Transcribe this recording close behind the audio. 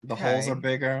The holes are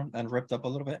bigger and ripped up a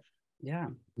little bit. Yeah.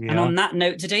 And on that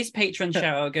note, today's patron shout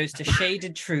out goes to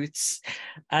Shaded Truths.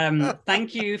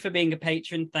 Thank you for being a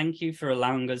patron. Thank you for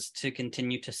allowing us to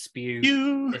continue to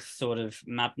spew this sort of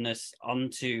madness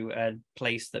onto a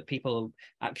place that people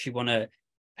actually want to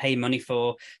pay money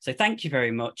for. So thank you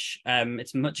very much.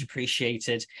 It's much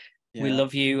appreciated. Yeah. We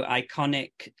love you.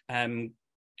 Iconic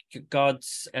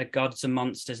gods and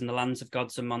monsters in the lands of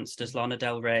gods and monsters. Lana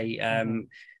Del Rey.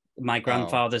 My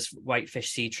grandfather's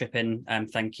whitefish sea tripping.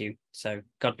 Thank you. So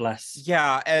God bless.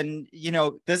 Yeah, and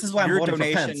this is why your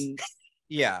donation.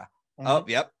 Yeah. Oh,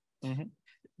 yep.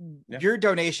 Your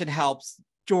donation helps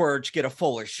George get a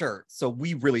fuller shirt, so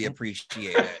we really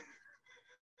appreciate it.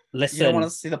 Listen, you don't want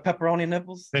to see the pepperoni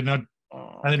nipples? They're not.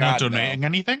 Are they not donating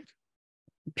anything?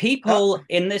 People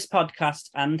in this podcast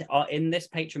and in this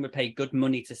Patreon would pay good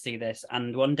money to see this,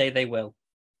 and one day they will.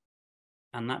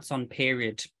 And that's on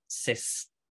period, sis.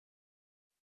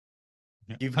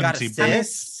 You've got to see.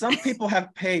 Some people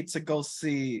have paid to go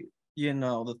see,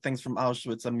 the things from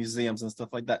Auschwitz and museums and stuff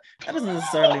like that. That doesn't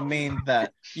necessarily mean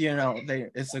that,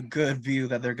 it's a good view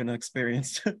that they're going to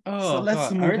experience. Oh, so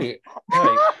let's move really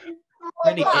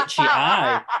itchy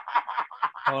eye.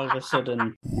 All of a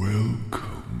sudden.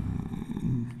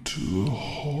 Welcome to the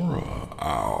Horror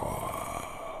Hour.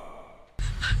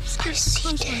 We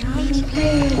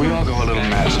all go a little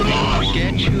mad.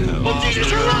 Forget you.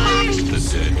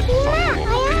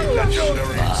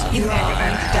 You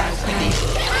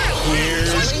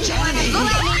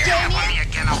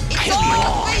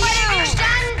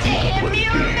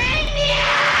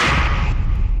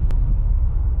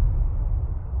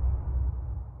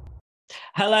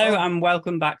Hello and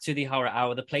welcome back to the Horror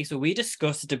Hour, the place where we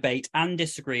discuss, debate, and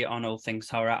disagree on all things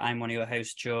horror. I'm one of your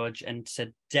hosts, George, and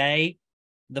today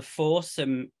the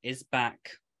foursome is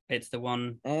back. It's the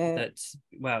one that's,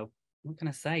 well, what can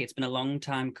I say? It's been a long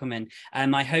time coming.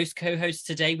 My co-host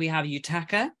today, we have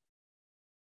Yutaka.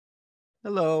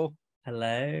 Hello.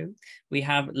 Hello. We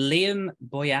have Liam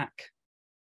Boyack.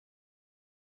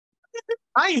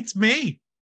 Hi, it's me.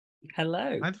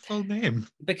 Hello. My full name.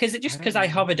 Because I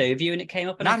hovered over you and it came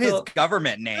up and not I thought, his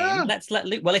government name. Let's let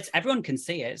Luke. Well, it's everyone can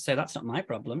see it, so that's not my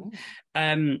problem.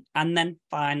 And then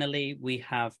finally we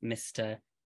have Mr.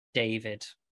 David.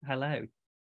 Hello.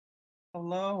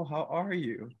 Hello, how are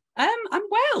you? I'm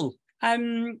well. I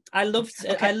love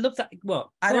that. What?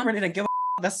 I don't really give a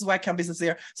this is why I can't be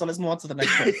sincere. So let's move on to the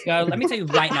next one. Girl, let me tell you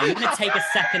right now, you're going to take a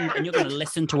second and you're going to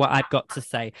listen to what I've got to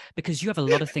say, because you have a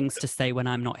lot of things to say when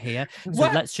I'm not here. So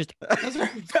let's just,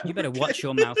 you better watch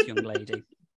your mouth, young lady.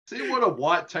 See what a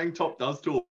white tank top does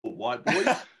to a white boy?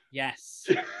 Yes.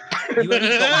 You only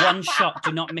got one shot.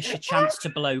 Do not miss your chance to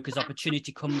blow, because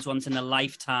opportunity comes once in a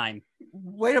lifetime.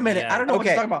 Wait a minute. Yeah. I don't know what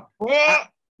you're talking about.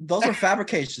 Those were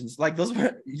fabrications. Like, those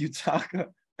were Yutaka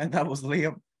and that was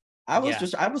Liam. I was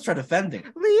trying to defend him.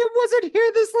 Liam wasn't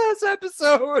here this last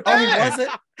episode. Oh, he wasn't?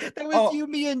 That was you,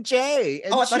 me, and Jay.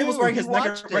 And I thought he was wearing his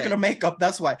regular makeup.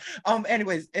 That's why.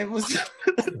 Anyways, it was.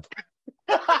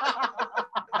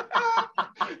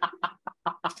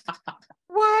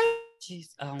 What? Jeez,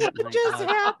 oh what just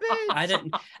happened? I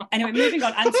don't. Anyway, moving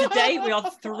on. And today we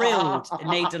are thrilled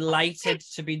and delighted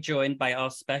to be joined by our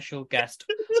special guest,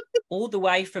 all the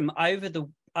way from over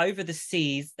the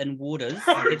seas and waters.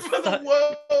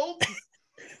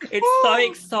 It's so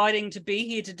exciting to be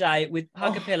here today with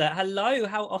PUGGAPILLAR. Hello,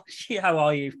 how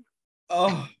are you?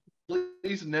 Oh,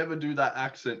 please never do that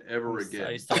accent ever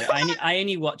again. So sorry. I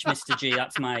only watch Mr. G.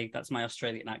 That's my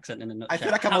Australian accent in a nutshell. I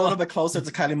feel like I'm a little bit closer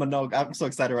to Kylie Minogue. I'm so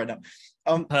excited right now.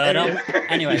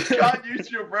 Anyway. You can't use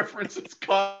your reference as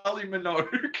Kylie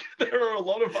Minogue. There are a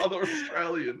lot of other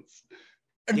Australians.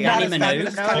 Not as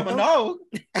fabulous as Kylie Minogue.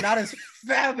 Not as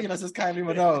fabulous as Kylie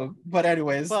Minogue. But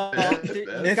anyways,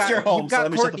 it's your home. You've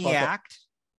got Courtney Act.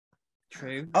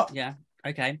 True. Oh. Yeah.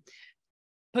 Okay.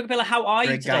 PUGGAPILLAR, how are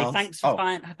you today? Thanks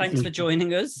for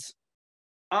joining us.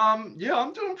 Yeah,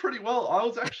 I'm doing pretty well. I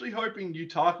was actually hoping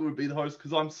Yutaka would be the host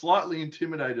because I'm slightly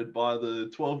intimidated by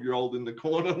the 12-year-old in the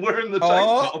corner wearing the tank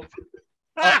top.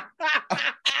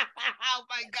 Oh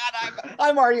my God,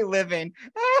 I'm already living.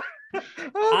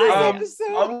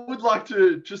 I would like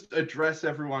to just address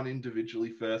everyone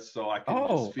individually first, so I can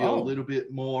just feel a little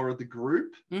bit more of the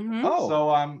group. Mm-hmm.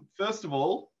 So, first of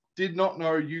all, did not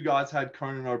know you guys had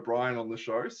Conan O'Brien on the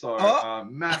show, so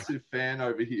massive fan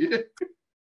over here.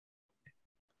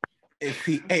 If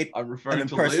he ate I'm referring an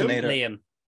to impersonator. Liam.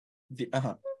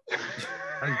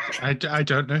 I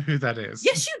don't know who that is.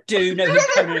 Yes, you do know who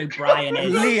Conan O'Brien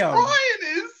is.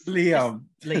 Liam,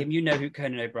 you know who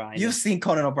Conan O'Brien is. You've seen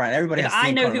Conan O'Brien. Everybody has seen I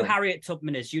know Conan who Harriet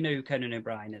Tubman is. You know who Conan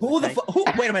O'Brien is. Who?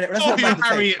 Wait a minute. Let's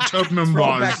Harriet Tubman was.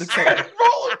 Rolling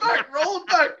Roll it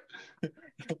back.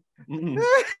 Mm.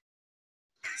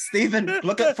 Steven,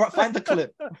 find the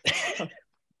clip.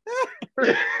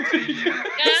 This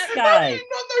guy.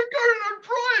 Not no Conan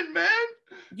O'Brien, man.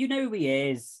 You know who he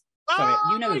is. Sorry,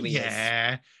 you know who he is.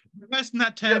 Yeah. The person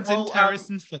that turns well, in Terrence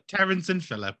and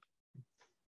Philip.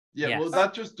 Yeah, Yes. well,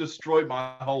 that just destroyed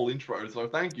my whole intro, so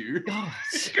thank you.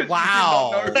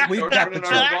 Wow. We got the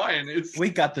joke. O'Brien is. We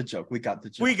got the joke. We got the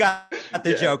joke.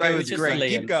 It was just great. Liam.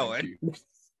 Keep going.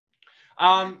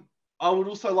 I would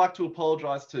also like to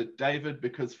apologize to David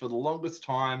because for the longest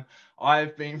time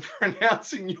I've been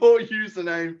pronouncing your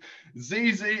username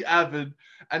ZZ Avid,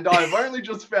 and I've only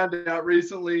just found out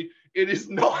recently it is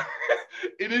not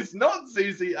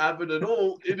ZZ Avid at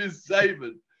all. It is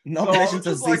Zavid. No So relation to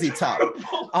I would ZZ just Top.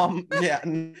 like Yeah,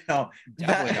 no.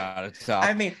 Definitely not a top.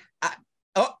 I mean,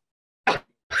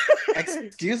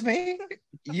 excuse me?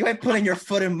 You ain't putting your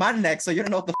foot in my neck, so you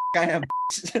don't know what the I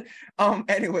am.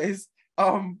 Anyways,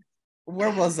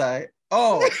 where was I?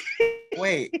 Oh,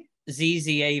 wait. ZZ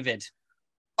Avid.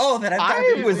 Oh, that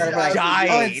I was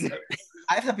dying.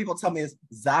 I've had people tell me it's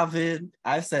Zavid.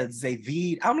 I've said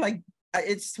Zavid. I'm like,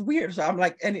 it's weird. So I'm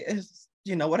like, it's,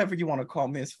 whatever you want to call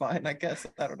me is fine, I guess.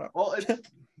 I don't know. Well,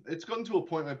 it's gotten to a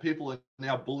point where people are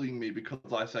now bullying me because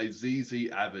I say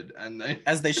ZZ Avid, and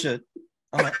as they should.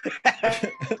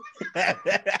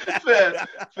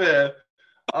 Fair.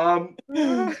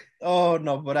 Oh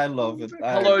no, but I love it.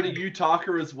 Hello to you,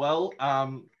 Taka, as well.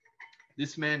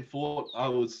 This man thought I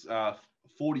was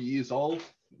 40 years old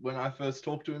when I first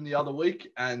talked to him the other week,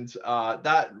 and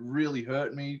that really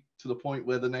hurt me to the point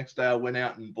where the next day I went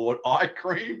out and bought eye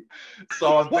cream.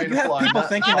 So I've been you have people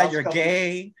thinking that you're couple...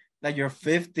 gay, that you're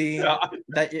 50. Yeah,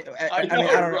 I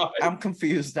don't know. I'm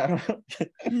confused. I don't know.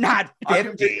 Not 50. I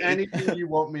can be anything you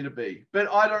want me to be, but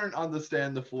I don't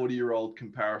understand the 40-year-old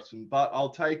comparison. But I'll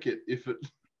take it if it.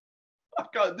 I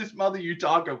got this mother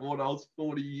Utaka thought I was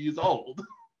 40 years old.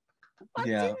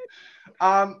 Yeah.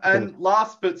 And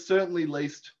last but certainly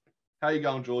least, how you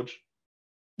going, George?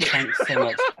 Thanks so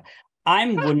much.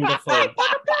 I'm wonderful.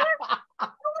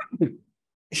 You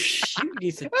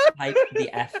need to type the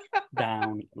F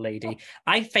down, lady.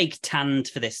 I fake tanned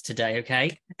for this today,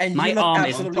 okay? And my arm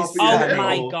is. Oh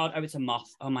my god! Oh, it's a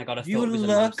moth. Oh my god! I thought You it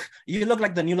was you look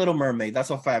like the new Little Mermaid. That's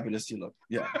how fabulous you look.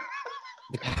 Yeah.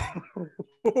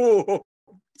 Oh,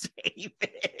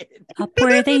 David. Up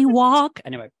where they walk.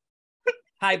 Anyway.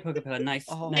 Hi, PUGGAPILLAR. Nice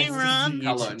to see you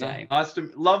Hello. today.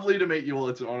 Lovely to meet you all.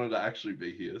 It's an honor to actually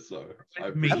be here. So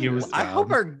Meet you as I well.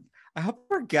 hope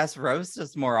our guest roast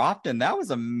us more often. That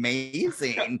was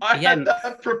amazing. I had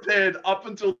that prepared up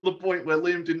until the point where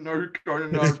Liam didn't know who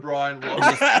Conan O'Brien was.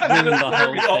 Ruined the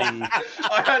whole thing.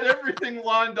 I had everything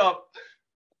lined up.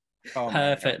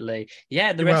 Perfectly.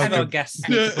 Yeah, the rest of our guests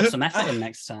need to put some effort in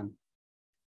next time.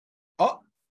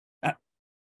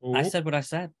 I said what I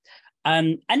said.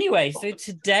 Anyway, so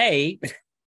today's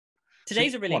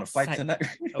a really want to fight tonight.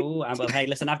 Oh, well, hey,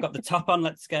 listen, I've got the top on.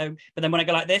 Let's go. But then when I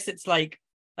go like this, it's like,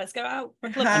 let's go out.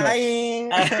 It's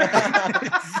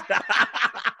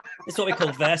what we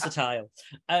call versatile.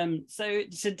 So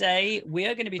today we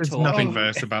are going to be talking. There's nothing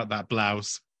verse about that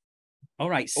blouse. All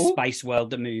right, Spice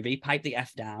World, the movie. Pipe the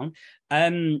F down.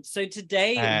 So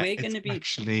today we're going to be...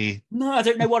 Actually... No, I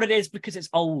don't know what it is because it's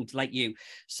old, like you.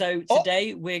 So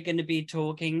today we're going to be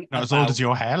talking Not as old as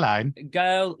your hairline.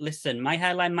 Girl, listen, my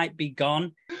hairline might be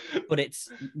gone, but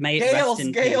may it rest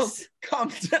in peace.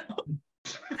 Calm down.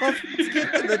 Let's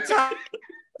get to the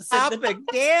topic,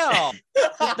 Gail.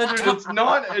 It's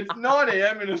 9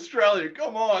 a.m. in Australia.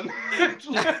 Come on.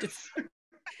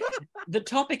 The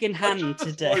topic in hand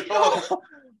today,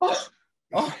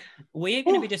 we're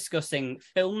going to be discussing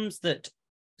films that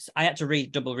I had to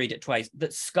double read it twice,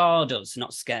 that scarred us,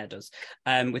 not scared us,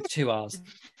 with 2 R's.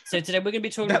 So today we're going to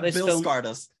be talking about this Bill film. Scarred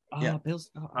us. Oh, Yeah.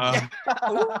 Bill's. I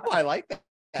like that.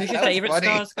 Who's your favorite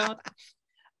scarred?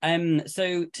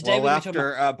 So today we're going to be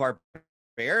talking about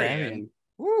Barbarian.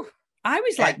 I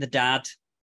always like the dad.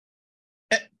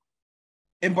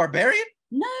 In Barbarian?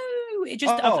 No, it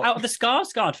just out of the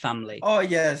Skarsgård family. Oh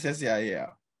yes, yeah.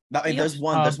 There's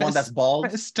one that's bald.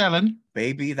 Stellan.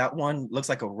 Baby, that one looks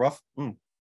like a rough.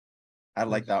 I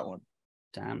like that one.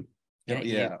 Damn.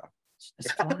 Yeah.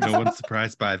 No one's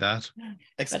surprised by that.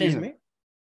 Excuse me.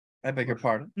 I beg your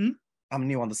pardon. I'm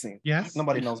new on the scene. Yes.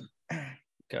 Nobody knows me.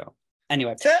 Go.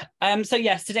 Anyway, so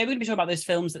yes, today we're going to be talking about those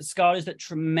films that scarred us, that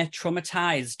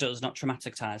traumatized us, not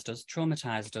traumatized us,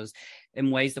 traumatized us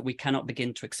in ways that we cannot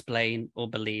begin to explain or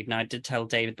believe. Now, I did tell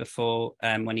David before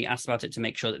when he asked about it to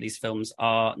make sure that these films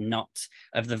are not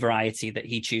of the variety that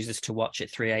he chooses to watch at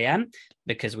 3 a.m.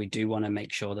 because we do want to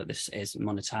make sure that this is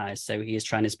monetized. So he is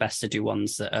trying his best to do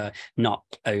ones that are not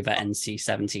over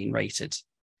NC-17 rated.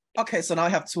 Okay, so now I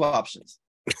have two options.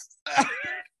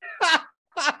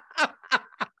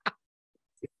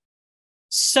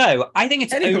 So I think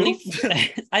it's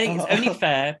only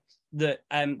fair that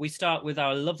we start with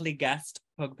our lovely guest,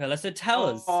 PUGGAPILLAR. So tell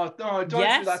us. Oh no!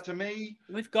 Don't do that to me.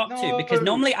 We've got to, because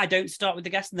normally I don't start with the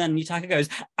guest, and then Yutaka goes,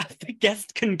 "The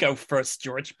guest can go first,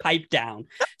 George. Pipe down."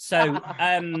 So,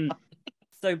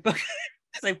 so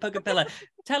PUGGAPILLAR,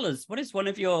 tell us, what is one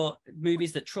of your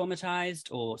movies that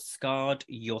traumatized or scarred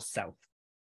yourself?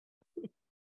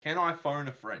 Can I phone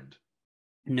a friend?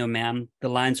 No, ma'am. The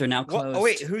lines are now closed. Oh,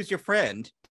 wait, who's your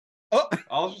friend? Oh,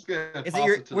 I was just going to pass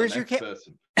it to the next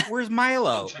person. Where's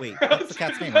Milo? Wait, what's the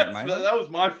cat's name? Right, Milo? That was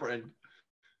my friend.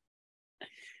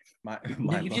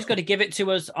 You've just got to give it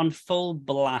to us on full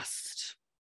blast.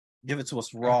 Give it to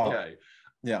us raw. Okay.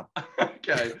 Yeah.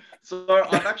 Okay. So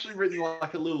I've actually written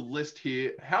like a little list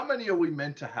here. How many are we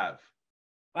meant to have?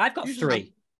 I've got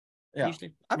three. Yeah.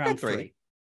 Usually I've got three.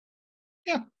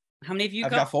 Yeah. How many have you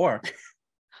I've got? got four.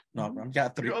 No, I've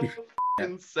got three.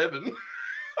 Seven.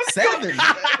 7? Damn!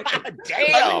 I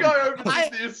think I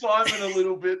overlooked the assignment a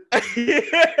little bit.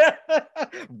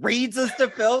 Reads us to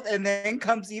filth and then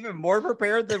comes even more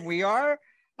prepared than we are.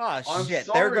 Oh shit!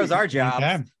 There goes our job.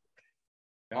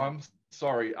 I'm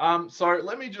sorry. So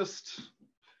let me just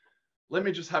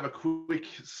have a quick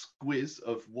squiz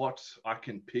of what I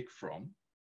can pick from.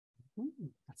 Ooh,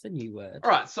 that's a new word.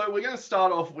 All right, so we're going to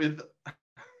start off with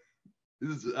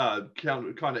this is kind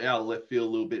of out of left field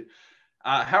a little bit.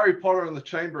 Harry Potter and the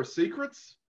Chamber of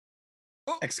Secrets.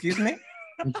 Excuse me?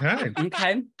 Okay.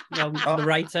 Okay. Well, the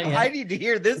writer, yeah. I need to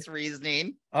hear this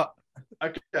reasoning.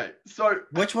 Okay, so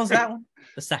which one's that one?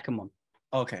 The second one.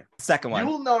 Okay. Second one.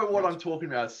 You will know what I'm talking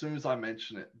about as soon as I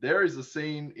mention it. There is a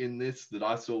scene in this that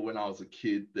I saw when I was a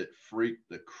kid that freaked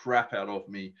the crap out of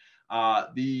me.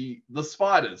 The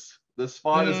spiders. The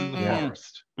spiders in the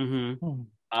forest. Mm-hmm.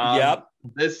 Yep.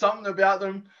 There's something about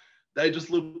them. They just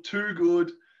look too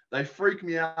good. They freak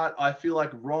me out. I feel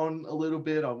like Ron a little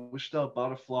bit. I wish they were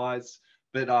butterflies.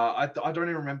 But I don't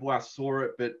even remember where I saw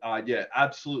it. But yeah,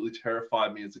 absolutely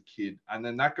terrified me as a kid. And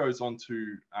then that goes on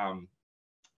to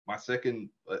my second,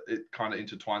 it kind of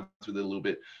intertwines with it a little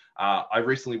bit. I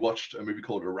recently watched a movie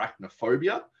called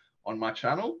Arachnophobia on my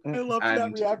channel. I love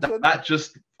that reaction.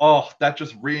 That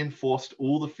just reinforced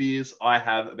all the fears I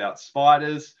have about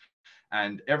spiders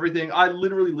and everything. I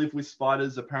literally live with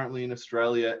spiders apparently in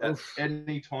Australia. At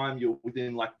any time you're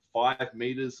within like 5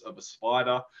 meters of a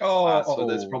spider. So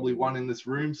there's probably one in this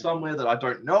room somewhere that I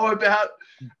don't know about.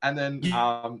 And then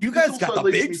you guys got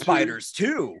the big spiders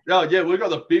too. Oh yeah, we've got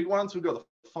the big ones. We've got the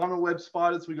funnel web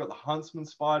spiders. We've got the huntsman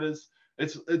spiders.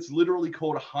 It's literally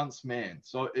called a huntsman.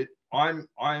 So I'm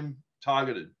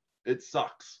targeted. It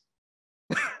sucks.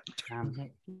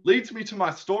 Leads me to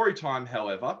my story time,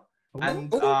 however.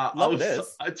 And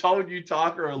I told you,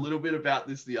 Taka, a little bit about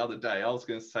this the other day. I was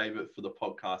going to save it for the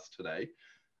podcast today.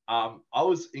 I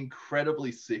was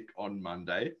incredibly sick on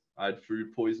Monday. I had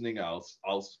food poisoning. I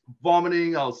was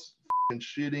vomiting. I was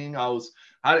shitting.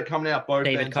 I had it coming out both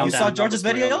ends. You saw George's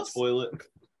videos? Toilet.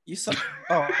 You saw?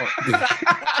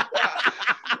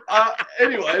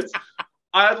 Anyways,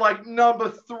 I had like number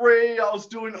 3. I was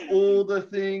doing all the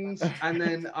things, and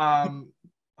then I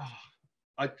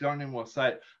don't even want to say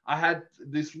it. I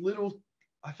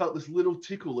felt this little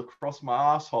tickle across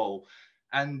my asshole,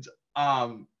 and I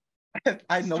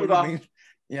know what you mean.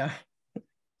 Yeah.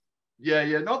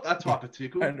 Yeah, not that type of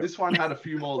tickle. This one had a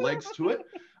few more legs to it.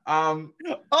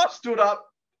 Stood up.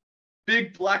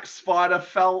 Big black spider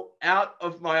fell out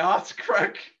of my ass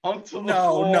crack onto the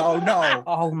floor. No.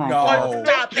 Oh my God.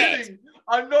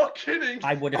 I'm not kidding.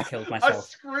 I would have killed myself. I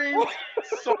screamed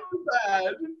so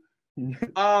bad.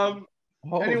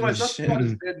 Anyways, that's what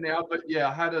I said now. But yeah,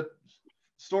 I had a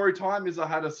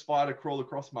spider crawl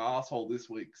across my asshole this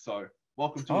week. So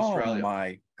welcome to Australia. Oh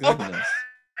my goodness.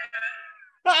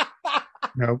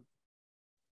 Nope.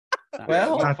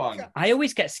 Well, not fun. I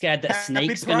always get scared that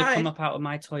snake's going to come up out of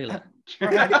my toilet.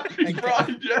 Happy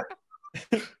Pride, yeah.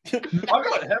 I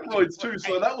got hemorrhoids too,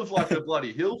 so that was like a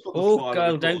bloody hill for the spider. Oh,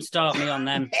 God, don't start me on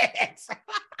them.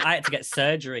 I had to get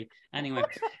surgery. Anyway.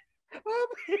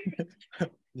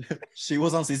 She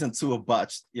was on season 2 of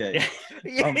Botched. Yeah.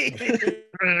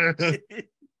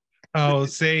 Oh,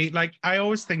 see, like I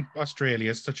always think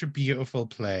Australia is such a beautiful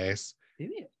place.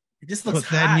 It just looks But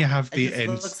then hot. you have It the just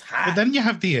looks hot. but then you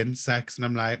have the insects, and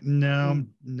I'm like, no.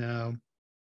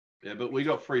 Yeah, but we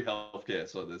got free healthcare,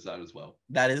 so there's that as well.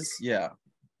 That is, yeah.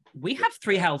 We have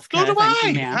 3 health So care. do Thank you,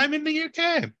 I. man. I'm in the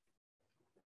UK.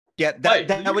 Yeah, Wait,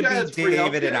 that would you be guys free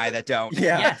David and healthcare? I that don't.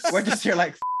 Yeah, Yes. we're just here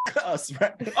like us,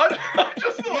 right? I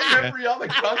just thought every other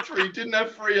country didn't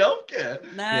have free healthcare.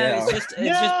 No, Yeah. it's just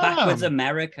backwards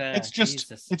America. It's just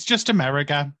Jesus.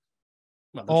 America.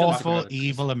 Well, I'm sure that's Awful, America.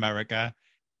 evil America.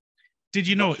 Did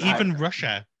you know Not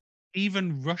sure.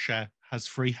 even Russia has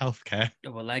free healthcare?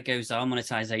 Oh, well, there goes our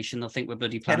monetization. They'll think we're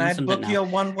bloody Can planning I something book now. you a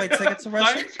one-way ticket to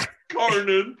Russia? Thanks,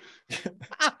 Conan.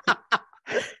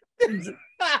 This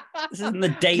isn't the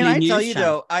Daily Can I News tell you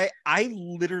channel. though, I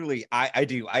literally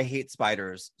I hate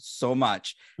spiders so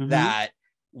much Mhm. that,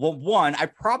 well, one, I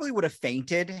probably would have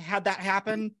fainted had that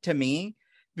happened to me,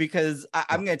 because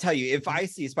I'm gonna tell you, if I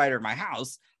see a spider in my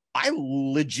house, I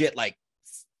legit like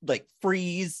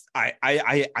freeze.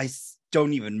 I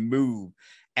don't even move.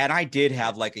 And I did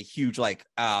have like a huge like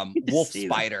wolf See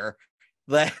spider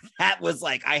that was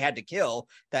like I had to kill,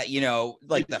 that, you know,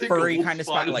 like You the think a furry wolf kind of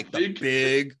spider, spider's like big? the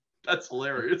big. That's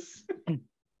hilarious.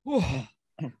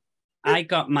 I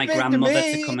got my Big to grandmother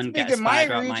me, to come and it's get big a in my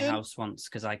spider out my region. house once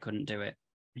because I couldn't do it.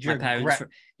 Your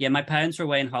My parents were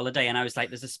away on holiday, and I was like,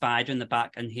 "There's a spider in the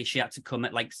back," and she had to come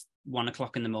at like 1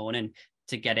 o'clock in the morning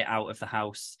to get it out of the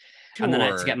house. And then I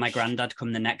had to get my granddad to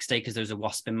come the next day because there was a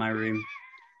wasp in my room.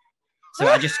 So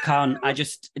I just can't.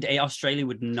 Australia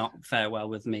would not fare well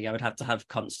with me. I would have to have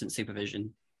constant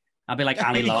supervision. I'd be like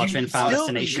Annie Larcher in Final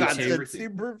Destination 2.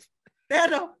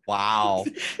 Wow.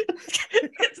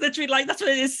 It's literally like that's what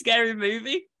it is. Scary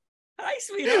movie. Hi,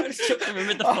 sweetheart. Just chucked him in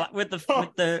with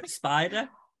the spider.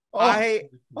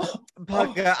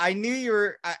 Pugga, I knew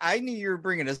you were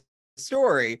bringing a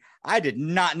story. I did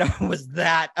not know it was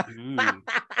that.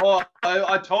 Oh,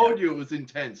 I told you it was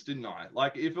intense, didn't I?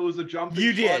 Like, if it was a jumping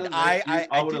You did. spider,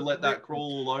 I would did have let that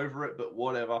crawl all over it, but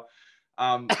whatever.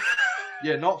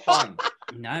 Yeah, not fun.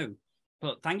 No,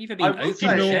 but thank you for being I will open. say,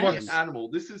 You know and what- sharing. animal.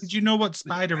 This is. Did you know what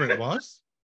spider it was?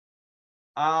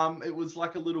 It was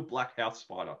like a little black house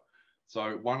spider.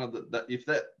 So one of if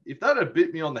that had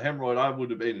bit me on the hemorrhoid, I would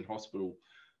have been in hospital.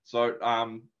 So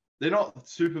they're not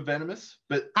super venomous,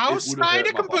 but House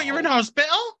spider can put you in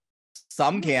hospital?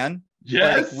 Some can.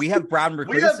 Yes, Like, we have brown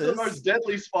we have recluses. the most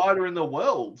deadly spider in the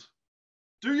world.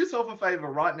 Do yourself a favor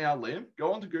right now, Liam.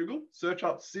 Go onto Google, search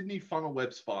up Sydney funnel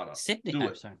web spider. Sydney. Do Oh,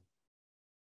 it. sorry.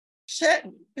 Shit.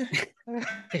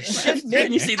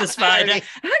 When you see the spider, hi,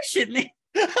 Sydney.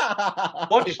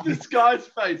 Watch this guy's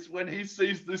face when he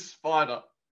sees this spider.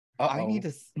 I need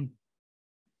to.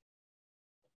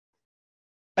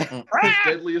 The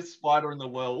deadliest spider in the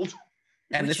world.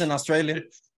 And it's in Australia.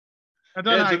 I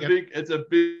don't like it. It's a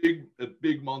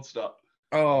big monster.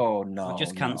 Oh no. We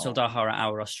just cancelled our horror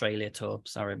hour Australia tour.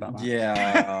 Sorry about that.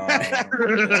 Yeah.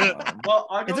 Well,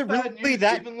 I got Is it bad really news.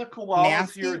 that Even the koalas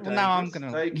nasty? here are Well, now I'm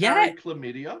dangerous. gonna- They Yeah. carry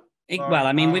chlamydia. Well,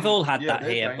 I mean, we've all had that they're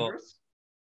here, dangerous.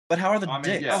 But how are the I mean,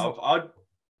 dicks? yeah,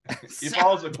 if I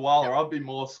was a koala, I'd be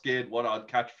more scared what I'd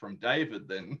catch from David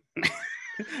than.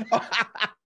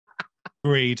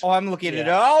 Agreed. Oh, I'm looking at it.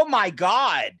 Oh my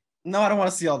god. No, I don't want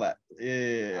to see all that.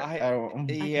 Yeah. I don't.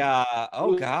 Yeah.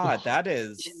 Oh god, that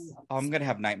is. Oh, I'm gonna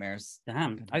have nightmares.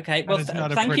 Damn. Okay. Well, is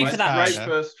not a thank you pretty for that. Great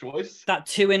spider. first choice. That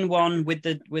 2-in-1 with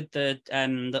the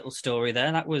little story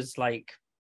there. That was like,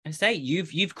 I say,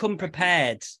 you've come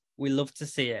prepared. We love to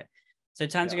see it. So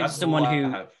time to go to That's someone all I who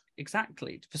have.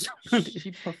 exactly for someone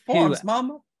She performs, Who-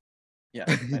 mama. Yeah.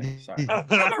 Sorry. I'm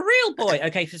a real boy.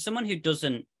 Okay, for someone who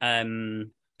doesn't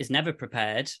is never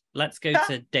prepared, let's go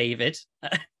to David.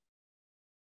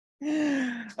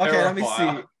 Okay, let me see.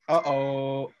 Terrifier.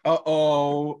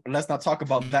 Uh-oh. Let's not talk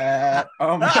about that.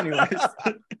 Anyways.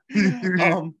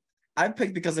 I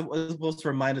picked because it was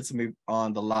reminded to me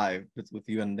on the live with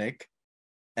you and Nick.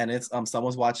 And it's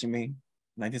Someone's Watching Me,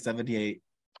 1978,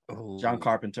 John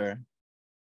Carpenter.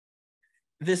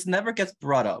 This never gets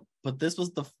brought up, but I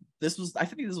think this was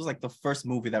like the first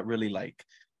movie that really like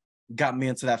got me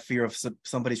into that fear of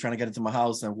somebody's trying to get into my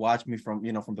house and watch me from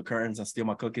the curtains and steal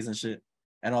my cookies and shit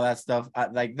and all that stuff. I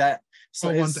like that.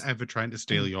 So No one's ever trying to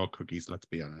steal your cookies, let's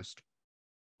be honest.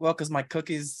 well, because my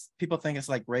cookies, people think it's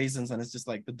like raisins and it's just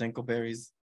like the Dinkleberries.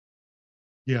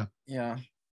 Yeah. Yeah.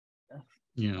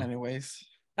 Yeah. Anyways.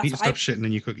 You need to stop shitting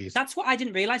in your cookies. That's what I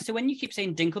didn't realize. So when you keep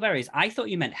saying Dinkleberries, I thought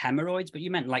you meant hemorrhoids, but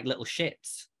you meant like little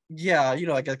shits. Yeah,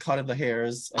 I get caught in the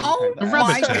hairs. Oh, A and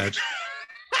rabbit my- turd.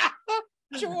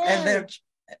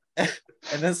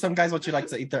 and then some guys want you like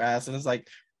to eat their ass, and it's like,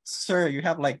 sir, you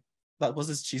have like that was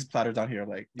this cheese platter down here.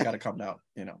 Like, you gotta come down,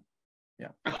 Yeah.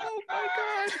 Oh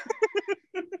my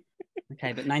god.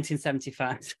 Okay, but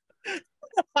 1975.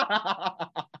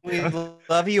 We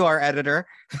love you, our editor.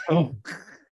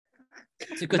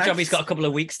 It's a good job he's got a couple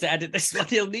of weeks to edit this one.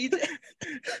 He'll need it.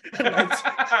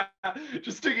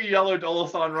 Just stick a yellow dollar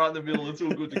sign right in the middle. It's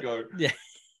all good to go. Yeah.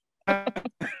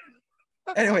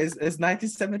 Anyways, it's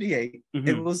 1978.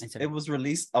 Mhm. It was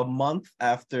released a month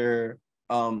after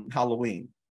Halloween,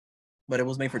 but it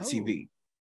was made for TV.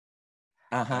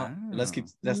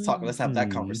 Let's have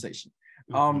that conversation.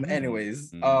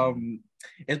 Anyways,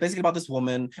 it's basically about this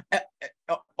woman.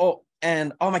 Oh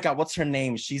my God, what's her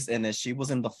name? She's in it. She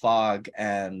was in The Fog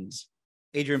and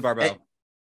Adrienne Barbeau.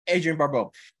 Adrienne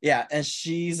Barbeau. Yeah, and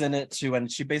she's in it too.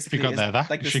 And she basically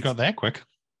she got there quick.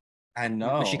 I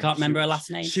know. But she can't remember her last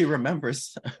name. She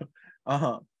remembers.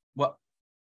 Well,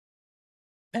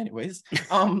 anyways, he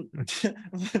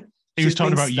was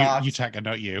talking about you, Taka,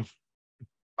 not you.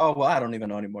 Oh well, I don't even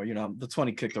know anymore. You know, the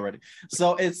 20 kicked already.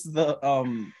 So it's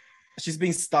she's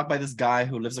being stalked by this guy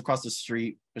who lives across the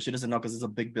street, but she doesn't know because it's a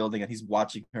big building and he's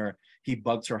watching her. He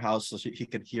bugged her house so he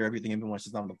could hear everything even when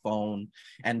she's on the phone.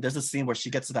 And there's a scene where she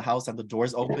gets to the house and the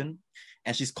door's open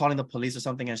and she's calling the police or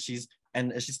something, and she's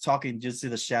talking. You just see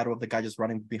the shadow of the guy just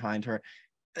running behind her.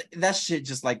 That shit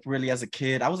just like really, as a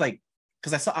kid, I was like,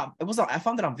 because I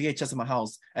found it on VHS in my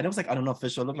house and it was like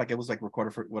unofficial. It looked like it was like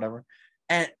recorded for whatever.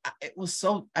 And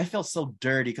I felt so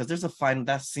dirty because there's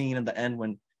that scene in the end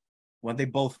when they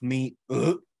both meet.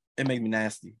 It made me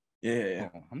nasty. Yeah.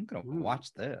 Oh, I'm gonna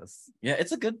watch this. Yeah,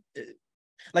 it's a good,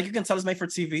 like you can tell it's made for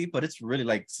TV, but it's really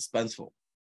like suspenseful.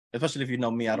 Especially if you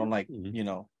know me, I don't like,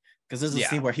 because there's a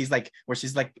scene where she's like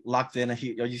locked in and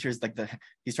you hear like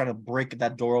he's trying to break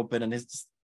that door open and it's just,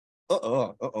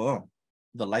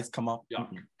 the lights come on. Yeah.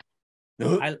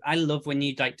 I love when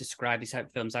you like describe these type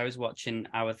of films. I was watching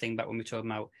our thing back when we were talking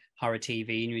about horror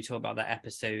TV and we talked about that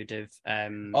episode of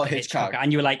Hitchcock,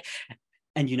 and you were like,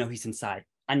 and you know he's inside,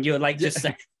 and you're like just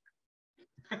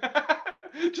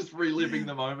just reliving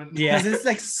the moment. Yeah, because it's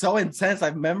like so intense. I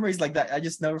have memories like that. I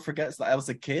just never forget. So I was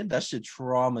a kid. That shit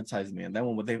traumatized me. And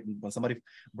then when somebody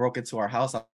broke into our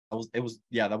house, that was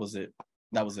it.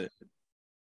 That was it.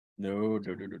 No.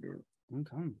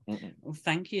 Okay. Well,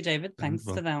 thank you, David. Thanks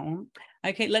for that one.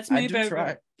 Okay, let's move over.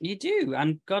 Try. You do,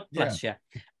 and God bless you.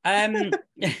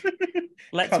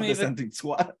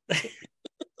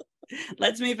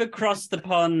 Let's move across the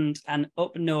pond and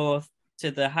up north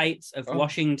to the heights of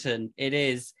Washington. It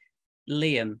is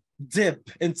Liam. Dip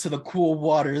into the cool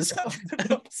waters of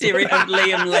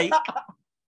Liam Lake.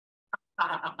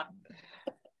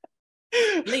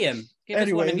 Liam, give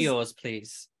us one of yours,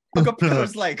 please.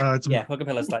 PUGGAPILLAR's like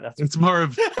PUGGAPILLAR's like that. It's more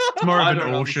of an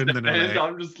ocean than a lake.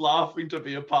 I'm just laughing to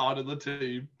be a part of the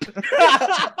team.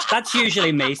 That's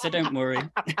usually me, so don't worry.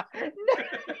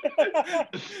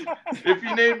 If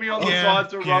you need me on the side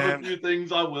to rub a few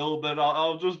things, I will, but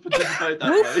I'll just participate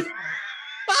that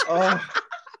way.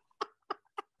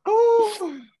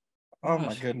 Oh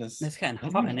my goodness. It's getting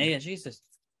hot in here, Jesus.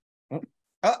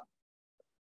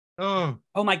 Oh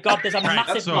my God, there's a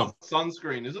massive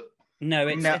sunscreen, is it? No,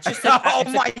 it's just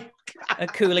a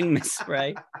cooling mist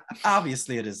spray.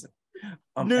 Obviously, it isn't.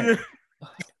 No. On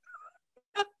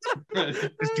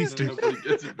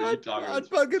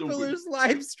PUGGAPILLAR's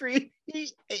live stream,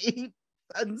 he ate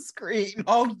sunscreen.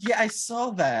 Oh yeah, I saw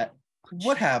that.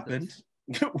 What happened?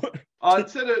 It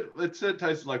said it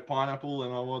tasted like pineapple,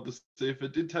 and I wanted to see if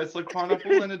it did taste like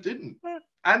pineapple, and it didn't.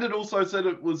 And it also said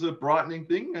it was a brightening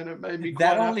thing, and it made me quite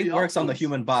that only happy works on the afterwards.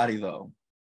 human body, though.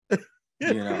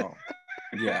 You know,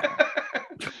 yeah.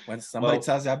 When somebody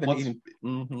tells you I've been eating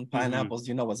pineapples,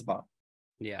 you know what's about.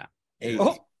 Yeah. Hey.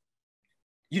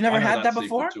 You never had that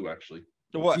before? Too, actually.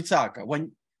 What? You talk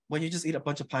when you just eat a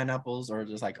bunch of pineapples or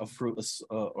just like a fruit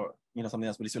or something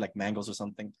else, but you see like mangoes or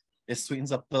something. It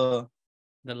sweetens up the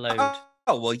load.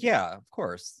 Oh well, yeah, of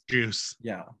course. Juice.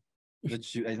 Yeah, the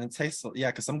juice, and it tastes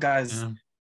because some guys,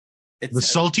 it's the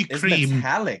salty cream,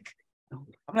 metallic.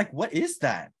 I'm like, what is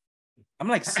that? I'm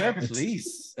like, sir,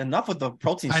 please, enough with the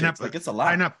protein shakes. Like it's a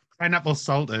lot. Pineapple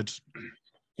salted.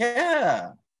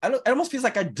 Yeah, it almost feels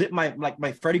like I dipped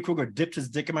my Freddy Krueger dipped his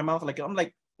dick in my mouth. Like I'm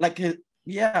like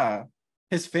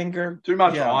his finger. Too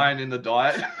much iron in the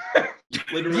diet.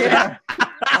 Literally. Yeah.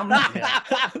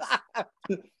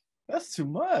 That's too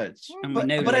much.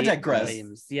 But I digress.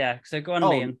 Williams. Yeah, so go on,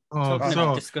 Liam. Talking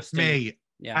about disgusting. Me.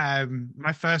 Yeah.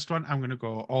 My first one, I'm going to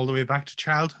go all the way back to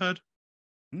childhood.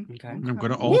 Okay. And I'm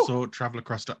going to also travel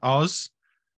across to Oz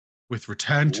with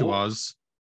Return to Oz.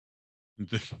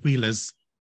 The Wheelers.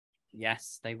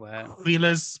 Yes, they were.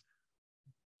 Wheelers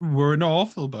were an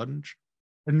awful bunch.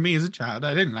 And me as a child,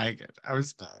 I didn't like it. I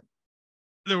was bad.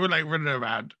 They were like running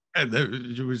around and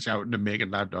they were shouting and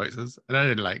making loud noises. And I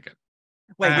didn't like it.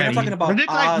 Wait, you're not talking about I did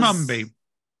like Oz, Mumby.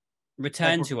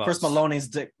 Return like to Chris Oz. Maloney's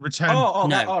dick. Return. Oh,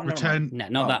 No, that. Oh, never Return. mind. No,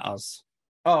 not Oh. that Oz.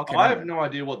 Oh, okay. I never have mind. no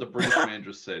idea what the British man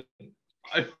just said.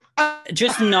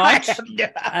 Just nod.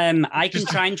 Yeah. I can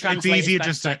try and translate as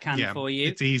best I can for you.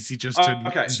 It's easy just to.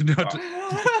 Okay. to not,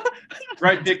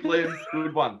 Great pick, Liam.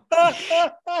 Good one.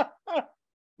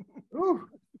 Ooh.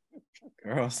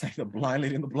 Girl, it's like the blind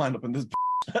leading the blind up in this.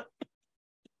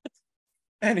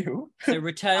 Anywho, So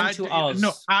Return to Oz.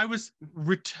 No, I was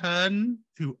Return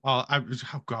to Oz.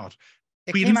 Oh God.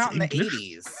 It Queen's came out in English.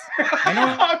 the 80s. I know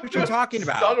I'm what you're just talking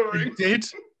about. stuttering. It did.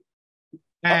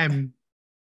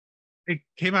 It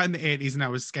came out in the 80s and I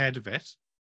was scared of it.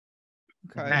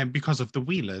 Okay. Because of the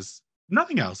Wheelers.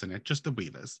 Nothing else in it, just the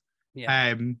Wheelers.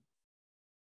 Yeah.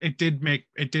 It did make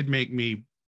me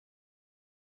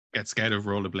get scared of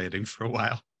rollerblading for a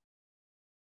while.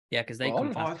 Yeah, because they Oh,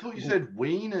 come Oh, I fast. thought you said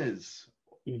wieners.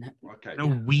 No. Okay. No,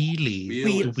 wheelies.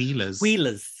 Wheelers.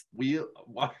 Wheelers. Wheelers.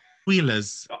 What?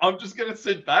 Wheelers. I'm just gonna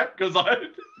sit back because I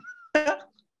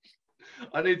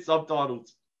need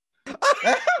subtitles.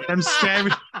 I'm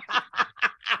scary.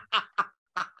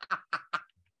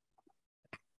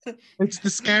 It's the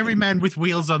scary men with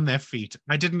wheels on their feet.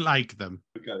 I didn't like them,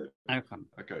 Okay.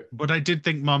 Okay. but I did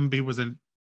think Mumby was a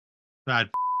bad.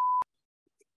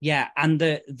 Yeah, and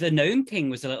the Gnome King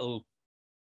was a little.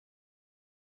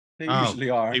 they Oh, usually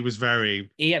are. He was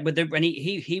very. Yeah, but when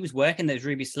he was working those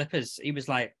ruby slippers, he was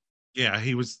like, Yeah,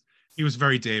 he was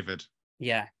very David.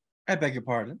 yeah, I beg your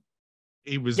pardon.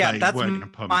 He was Yeah, like that's working a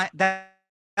pump.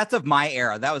 that's of my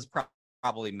era. That was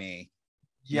probably me.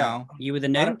 Yeah, No? you were the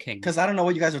Gnome King. because I don't know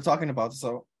what you guys are talking about.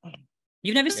 So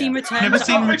You've never seen Return Never to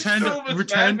seen Oz?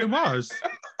 Return to Oz.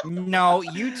 No,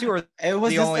 you two are it was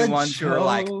the just only a ones who are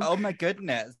like, joke. oh my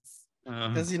goodness.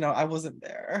 Because I wasn't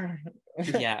there.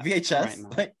 Yeah,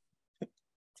 VHS. right,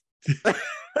 like,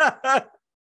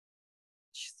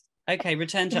 Okay,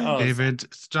 Return to Oz.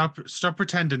 David, stop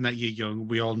pretending that you're young.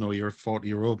 We all know you're a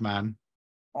 40-year-old man.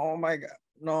 oh my god,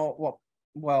 no.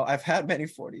 Well, I've had many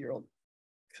 40-year-old.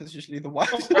 Because usually the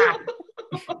wives.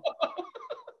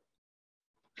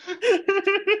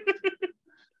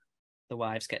 The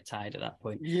wives get tired at that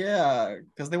point. Yeah,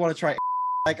 because they want to try.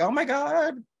 Like, oh my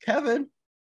god, Kevin.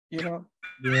 Yeah,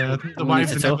 the We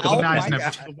wives need to never. talk about The wives it.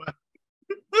 never. Oh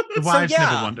The wives so,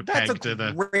 never want to that's peg, do they?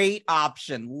 a great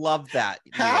option. Love that.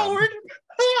 Liam. Howard.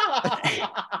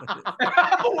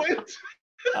 Howard.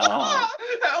 Oh.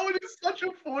 Howard is such a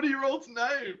 40-year-old's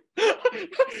name.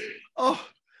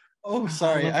 Oh,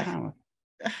 sorry. I love Howard.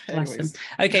 Bless him. Anyways,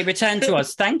 Okay, Return to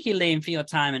Oz. Thank you, Liam, for your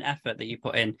time and effort that you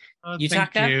put in. Oh,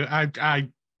 Yutaka? thank you.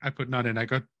 I put none in. I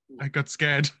got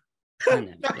scared. I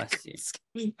know, bless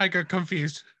you. I got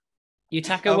confused.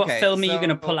 Yutaka, what Okay, film are you going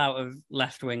to so- pull out of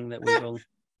Left Wing that we will?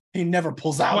 he never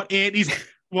pulls out.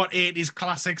 What 80s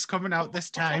classics coming out this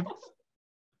time?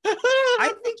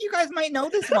 I think you guys might know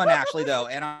this one actually, though.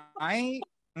 And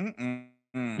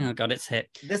Oh God, it's hit.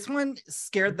 this one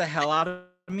scared the hell out of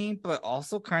me, but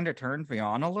also kind of turned me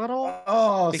on a little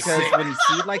Oh, because sick. when you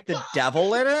see like the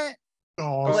devil in it,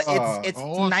 Oh, it's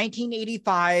oh.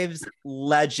 1985's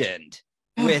Legend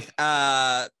with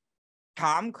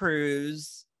Tom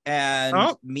Cruise and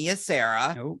Oh. Mia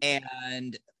Sarah Oh.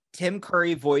 and Tim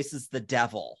Curry voices the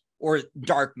devil or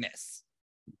darkness.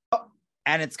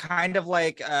 And it's kind of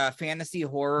like fantasy I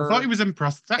horror. thought he was in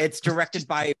prosthetics. It's directed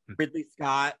by Ridley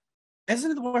Scott.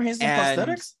 Isn't it where he's in And-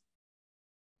 prosthetics?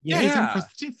 Yeah, he's in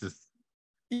prosthesis.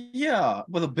 Yeah,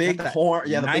 with a big Got that horn.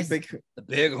 Yeah, the nice- big. The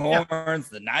big horns,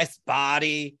 the nice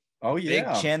body, Oh big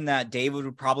yeah. chin that David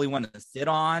would probably want to sit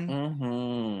on.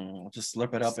 Mm-hmm. Just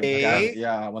slip it up and See?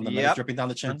 yeah, when the Yep. milk's dripping down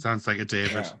the chin. That sounds like a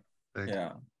David. Yeah.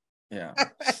 thing. Yeah.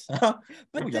 But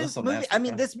Ooh, yeah, this that's so movie, nasty, I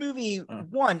mean, yeah. this movie,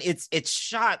 one, it's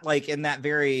shot like in that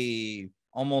very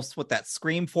almost with that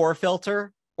Scream 4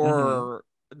 filter or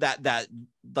that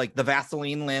like the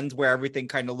Vaseline lens where everything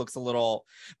kind of looks a little,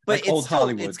 but Like it's old still,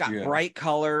 Hollywood, it's got yeah. bright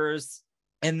colors,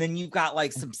 and then you've got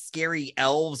like some scary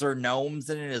elves or gnomes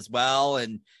in it as well,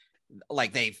 and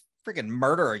like they freaking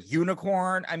murder a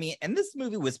unicorn. I mean, and this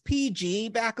movie was PG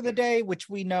back in the day, which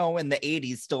we know in the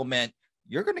 80s still meant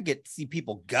you're gonna get to see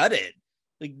people gutted.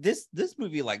 Like this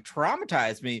movie like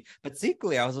traumatized me, but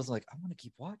secretly I was just like, I want to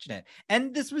keep watching it.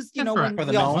 And this was, you know, when For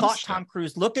the we all gnomes? thought Tom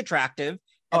Cruise looked attractive,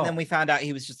 and then we found out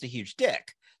he was just a huge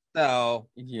dick. So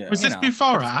Yeah. Was You this know.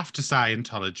 before or after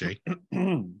Scientology? I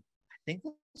think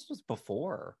this was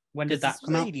before. When did 'Cause that this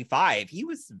come was out? 85. He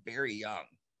was very young.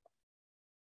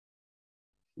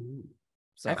 Ooh.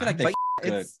 So I feel like they but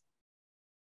good. it's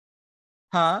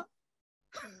huh?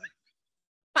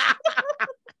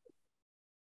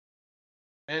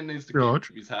 Man needs to George?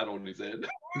 keep his hat on his head.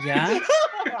 Yeah.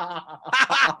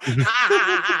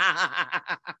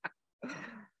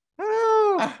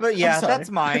 But yeah, sorry. that's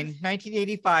mine.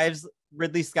 1985's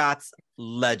Ridley Scott's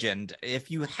Legend.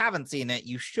 If you haven't seen it,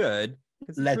 you should.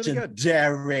 It's really good.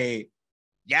 Legendary.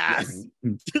 Yes.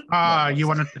 You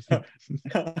want to?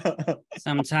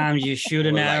 Sometimes you shoot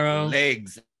an Or like arrow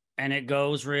legs. and it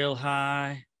goes real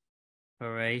high.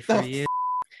 Hooray for you.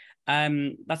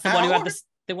 That's the one who had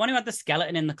the one who had the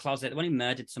skeleton in the closet, the one who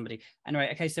murdered somebody. Anyway,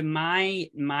 okay, so my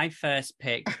first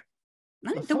pick.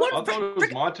 I thought it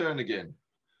was my turn again.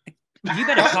 You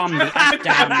better calm the F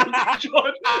down. It's your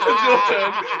turn.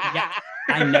 Yeah,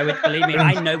 I know it. Believe me,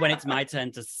 I know when it's my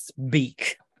turn to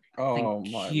speak. Oh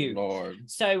Thank my you. lord.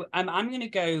 So I'm going to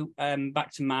go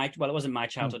back to it wasn't my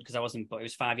childhood because I wasn't, but it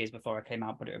was 5 years before I came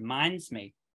out, but it reminds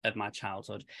me of my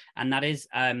childhood. And that is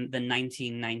the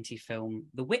 1990 film,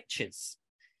 The Witches.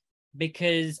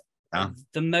 Because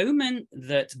the moment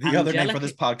that The other name for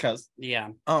this podcast. Yeah.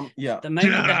 Yeah. The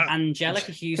moment that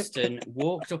Angelica Houston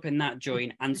walked up in that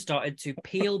joint and started to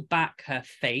peel back her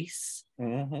face,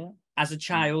 as a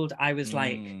child, I was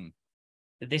like,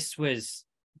 this was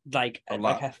like a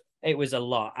lot. It was a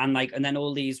lot. And then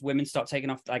all these women start taking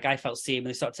off, like I felt seeing when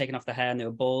they started taking off their hair and they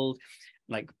were bald,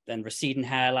 then receding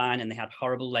hairline, and they had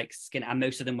horrible skin, and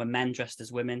most of them were men dressed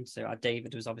as women. So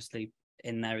David was obviously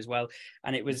in there as well.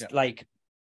 And it was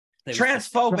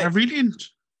transphobic. I really,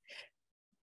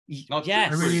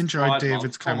 yes. I really enjoyed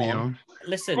David's cameo.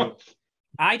 Listen,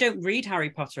 I don't read Harry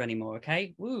Potter anymore,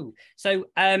 okay? Woo. So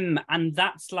and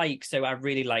that's so I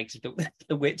really liked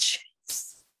the Witch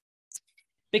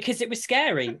because it was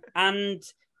scary. And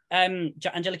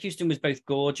Angelica Houston was both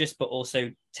gorgeous but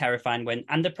also terrifying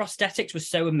and the prosthetics were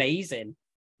so amazing.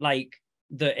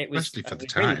 That it was especially for the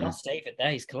really time. lost David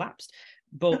there, he's collapsed.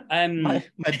 But my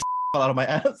fell out of my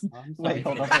ass. Wait,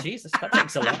 hold on. Jesus, that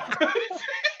takes a lot.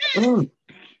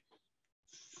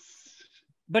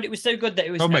 But it was so good that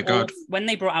it was. Oh my God. When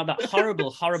they brought out that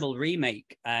horrible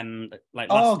remake,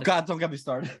 God, don't get me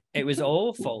started. It was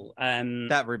awful.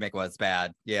 That remake was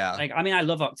bad. Yeah. I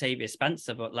love Octavia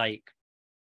Spencer, but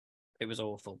it was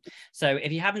awful. So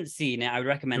if you haven't seen it, I would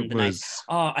recommend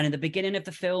and in the beginning of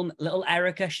the film, little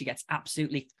Erica, she gets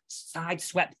absolutely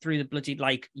sideswept through the bloody,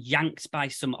 yanked by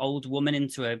some old woman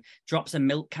drops her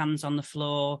milk cans on the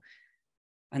floor.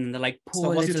 And then they're like, poor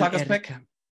so what's your little tacos pick?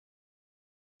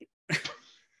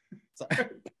 Sorry.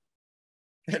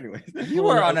 Anyways. You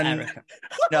were on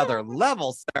another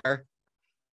level, sir.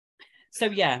 So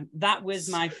yeah, that was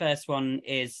my first one.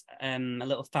 Is a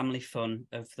little family fun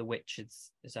of The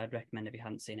Witches, as I'd recommend if you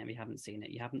hadn't seen it. If you haven't seen it,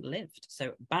 you haven't lived.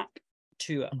 So back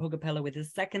to PUGGAPILLAR with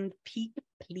his second peep,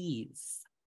 please.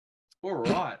 All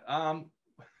right.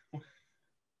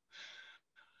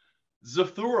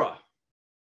 Zathura.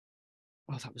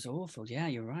 Oh, that was awful. Yeah,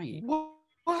 you're right. What?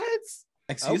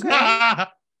 Excuse me?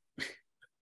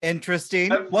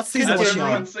 Interesting. What season was she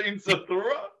on? Has everyone seen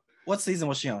Zathura? What season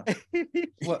was she on?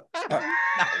 What?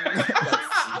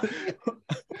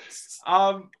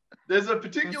 There's a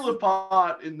particular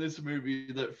part in this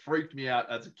movie that freaked me out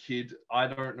as a kid. I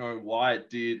don't know why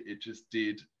it did. It just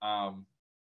did.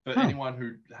 For anyone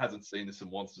who hasn't seen this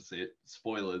and wants to see it,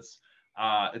 spoilers.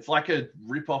 It's like a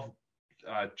rip-off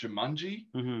Jumanji.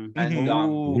 Mm-hmm.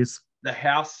 And the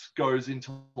house goes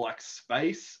into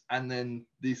space, and then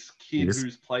this kid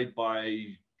who's played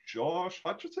by Josh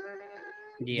Hutcherson.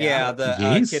 Yeah, the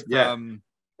kid from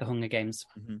The Hunger Games.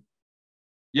 Mm-hmm.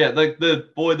 Yeah, the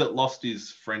boy that lost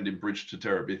his friend in Bridge to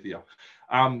Terabithia.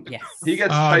 Yes. He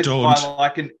gets chased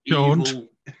by an evil.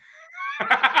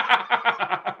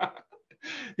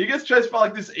 He gets chased by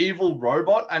this evil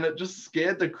robot, and it just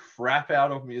scared the crap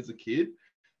out of me as a kid.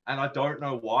 And I don't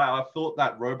know why. I thought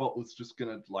that robot was just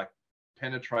gonna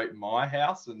penetrate my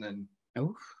house and then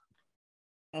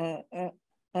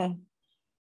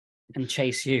and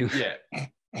chase you.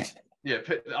 Yeah.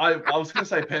 I was gonna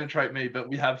say penetrate me, but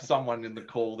we have someone in the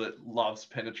call that loves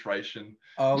penetration.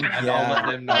 Oh, and I'll let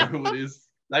them know who it is.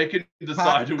 They can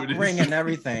decide who it is. Ring and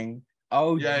everything.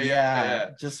 Oh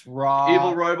yeah. Just raw.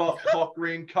 Evil robot cock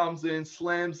ring comes in,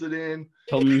 slams it in.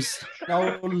 Tums.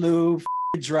 No lube,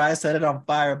 dry, set it on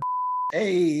fire.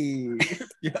 Hey.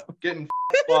 Yeah. Getting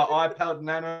by iPad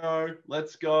Nano.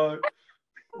 Let's go.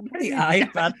 The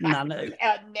iPad Nano.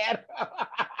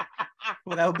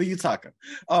 Well, that would be you talking.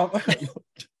 But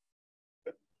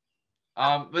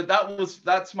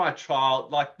that's my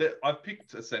child. I've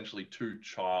picked essentially 2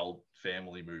 child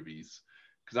family movies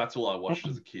because that's all I watched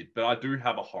as a kid. But I do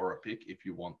have a horror pick if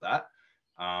you want that.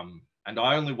 And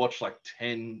I only watched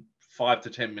 5 to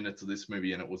 10 minutes of this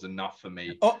movie, and it was enough for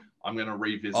me. I'm going to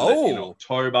revisit it in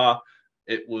October.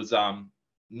 It was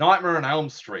Nightmare on Elm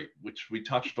Street, which we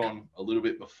touched on a little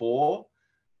bit before.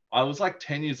 I was like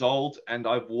 10 years old and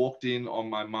I walked in on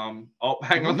my mum. Oh,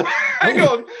 hang on. Hang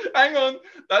on.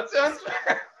 That sounds...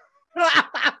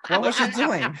 What was she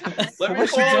doing? Let What me was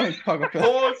she doing,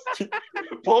 Puggapillar?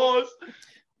 Pause.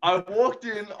 I walked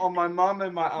in on my mum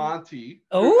and my auntie.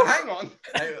 Oh. Hang on.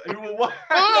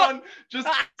 Hang on. Just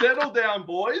settle down,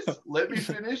 boys. Let me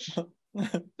finish.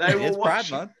 They were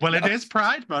watching... Well, it is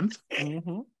Pride Month.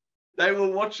 Mm-hmm. They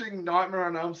were watching Nightmare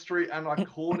on Elm Street, and I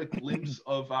caught a glimpse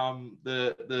of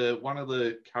the one of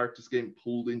the characters getting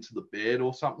pulled into the bed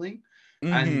or something,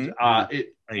 and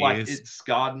it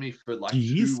scarred me for like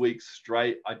 2 weeks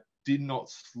straight. I did not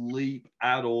sleep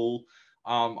at all.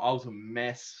 I was a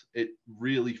mess. It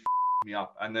really f***ed me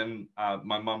up. And then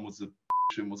my mum was a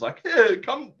bitch and was like, "Yeah,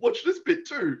 come watch this bit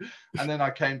too." And then I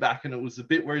came back, and it was a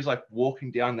bit where he's like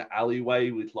walking down the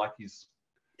alleyway with like his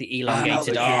the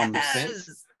elongated arms.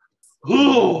 Yes.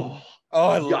 Oh,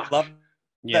 I yuck. love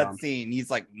that scene. He's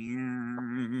like,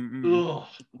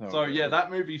 So yeah,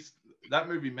 that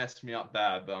movie messed me up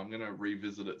bad, but I'm gonna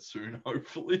revisit it soon,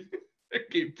 hopefully. I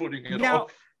keep putting it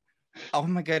off. Oh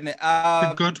my goodness.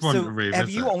 A good one to revisit. Have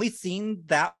you only seen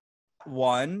that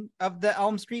one of the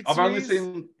Elm Street series? I've only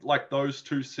seen like those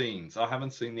 2 scenes. I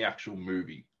haven't seen the actual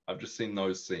movie. I've just seen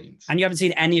those scenes. And you haven't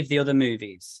seen any of the other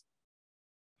movies?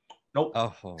 Nope.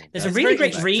 Oh, there's a really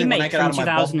great remake from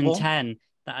 2010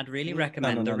 that I'd really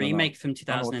recommend. The remake from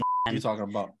 2010. What are you talking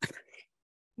about?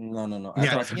 No.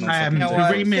 Yeah, the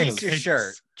remake. Fix your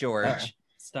shirt, George.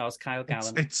 Stars Kyle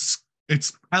Gallen. It's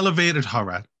elevated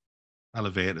horror.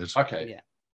 Elevated. Okay.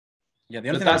 Yeah. The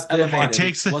only thing that was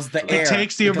elevated was the air. It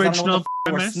takes the original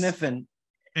premise sniffing,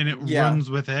 and it runs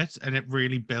with it, and it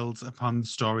really builds upon the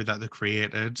story that they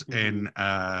created in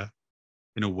a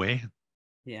way.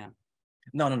 Yeah.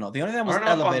 No. The only thing that was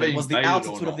elevated was the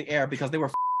altitude of the air because they were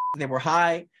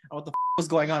high. And what the was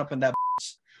going on up in that?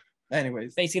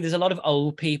 Anyways, basically, there's a lot of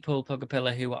old people,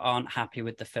 Puggapillar, who aren't happy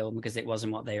with the film because it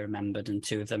wasn't what they remembered, and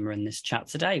 2 of them are in this chat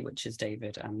today, which is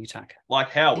David and Utaka.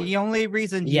 Like Howard. The only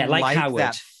reason you like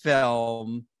that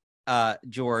film,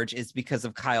 George, is because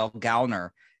of Kyle Gallner,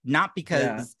 not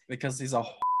because he's a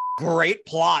great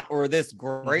plot or this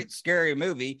great scary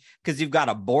movie. Because you've got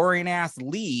a boring ass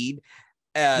lead.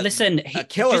 Listen, a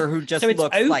killer who just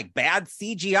looks like bad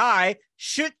CGI.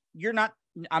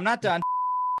 I'm not done.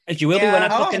 You will be when I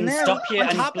fucking stop you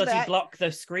and bloody block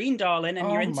the screen, darling,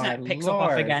 and your internet picks up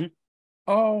off again.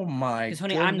 Oh my! Because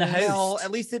honey, I'm the host. Well, at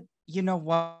least you know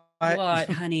what? What,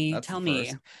 honey? Tell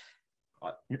me.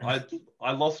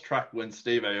 I lost track when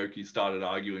Steve Aoki started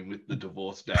arguing with the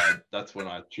divorced dad. That's when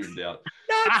I tuned out.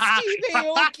 Not Steve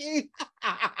Aoki.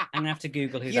 I'm gonna have to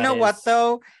Google who. You know what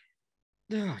though?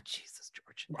 Oh Jesus,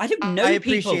 George! I don't know. I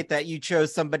appreciate that you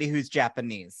chose somebody who's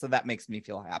Japanese, so that makes me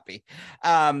feel happy.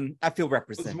 I feel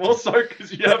represented. It's more so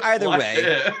because you have either way.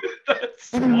 Hair.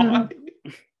 That's why.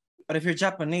 But if you're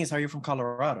Japanese, how are you from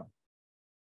Colorado?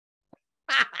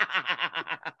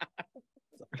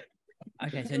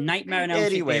 Okay, so Nightmare on Elm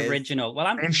Street, the original.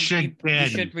 Well, you should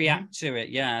react to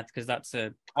it, because that's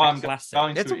a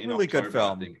classic. It's a really good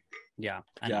film. Yeah,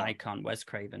 an icon. Wes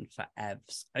Craven for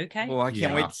Evs. Okay. Well, I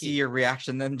can't wait to see your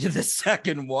reaction then to the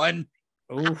second one.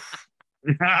 Oof.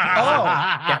 Get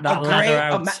that leather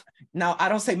out. Now, I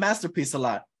don't say masterpiece a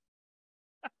lot.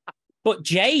 But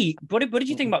Jay, what did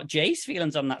you think about Jay's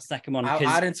feelings on that second one?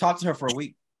 I didn't talk to her for a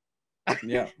week.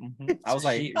 Yeah. I was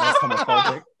like, that's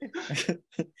homophobic.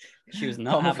 She was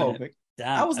not homophobic.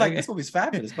 I was like, this movie's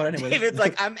fabulous. But anyway. David's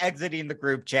like, I'm exiting the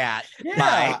group chat. Yeah.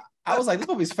 Bye. I was like, this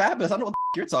movie's fabulous. I don't know what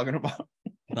you're talking about.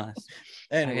 Nice.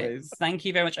 Anyways. Okay. Thank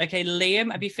you very much. Okay,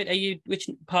 Liam, which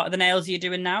part of the nails are you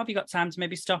doing now? Have you got time to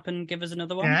maybe stop and give us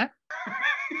another one? Yeah.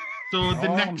 So the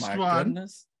next one.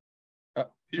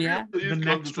 The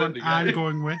next one I'm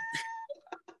going with.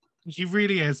 She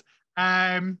really is.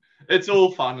 It's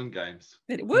all fun and games.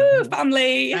 Woo,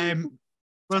 family.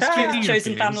 Well,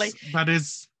 chosen family. That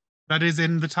is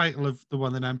in the title of the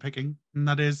one that I'm picking, and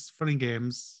that is Funny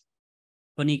Games.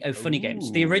 Funny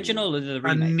Games. The original or the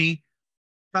remake?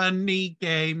 Funny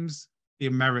Games. The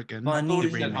American. Funny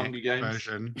remake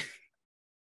version.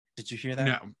 Did you hear that?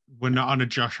 No, we're not on a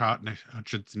Josh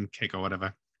Hutcherson kick or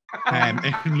whatever.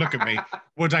 Look at me.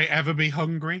 Would I ever be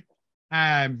hungry?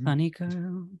 Funny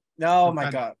girl. Oh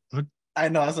my God. I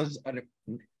know. Just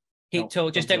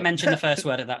don't mention the first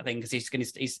word of that thing because he's the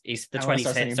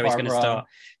 20s hit, so he's going to start.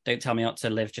 Don't tell me not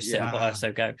to live. Just sit and put her.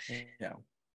 So go. Yeah.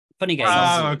 Funny Games.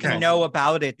 Oh, okay. You know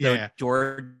about it though,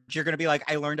 George. You're going to be like,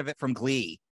 I learned of it from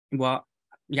Glee. What?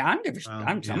 Yeah, I'm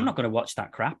not going to watch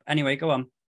that crap. Anyway, go on.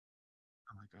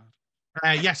 Oh my God.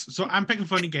 Yes, so I'm picking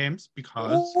funny games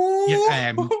because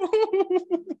them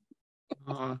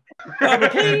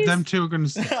two are going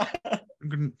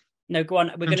to. No, go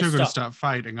on. We're going to stop. Start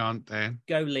fighting, aren't they?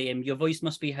 Go, Liam. Your voice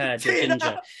must be heard. You're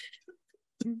ginger.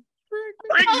 Bring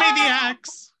me the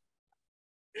axe.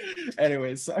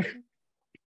 Anyway, sorry.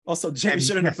 Also, James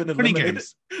shouldn't have been funny eliminated.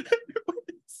 Games.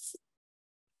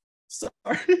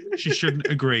 Sorry. She shouldn't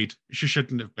agreed. She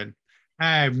shouldn't have been.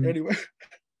 Anyway.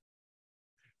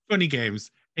 Funny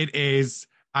games. It is.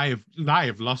 I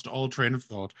have lost all train of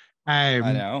thought. I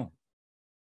know.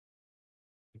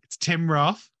 It's Tim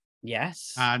Roth.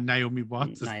 Yes. And Naomi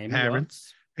Watts'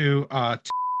 parents, who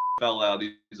fell out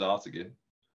his ass again.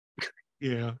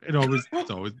 Yeah, there's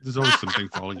always something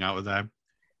falling out of them.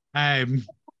 And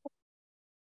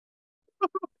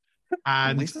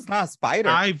at least it's not a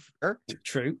spider.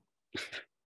 True.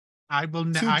 I will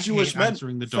never. Jewish men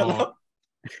answering the door.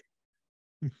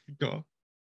 Go.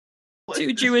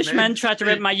 Two Jewish men tried to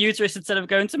rip my uterus instead of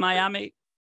going to Miami.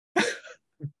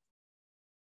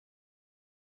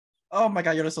 Oh my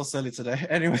god, you're so silly today.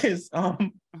 Anyways, Why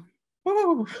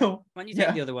don't you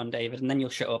take the other one, David, and then you'll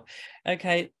shut up.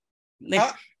 Okay.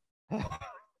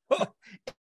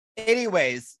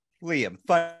 Anyways, Liam,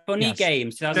 funny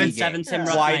games. 2007 Tim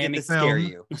Roth. Why did this scare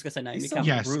you? I was gonna say Naomi.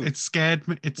 Yes, it scared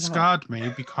me. It scarred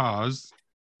me because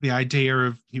the idea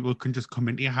of people can just come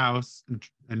into your house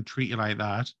and treat you like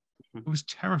that. It was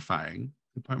terrifying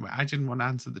to the point where I didn't want to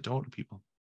answer the door to people.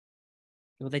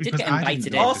 Well, they did get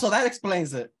invited in. Also, that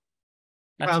explains it.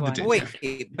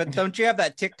 Wait, but don't you have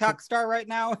that TikTok star right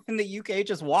now in the UK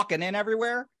just walking in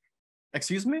everywhere?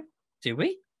 Excuse me? Do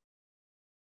we?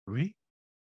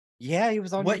 Yeah, he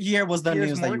was on. What year was the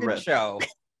news that you read? Show.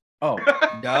 Oh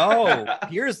no,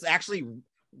 Piers actually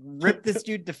ripped this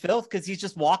dude to filth because he's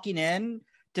just walking in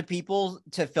to people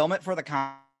to film it for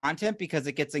the content because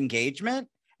it gets engagement,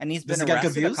 and he's been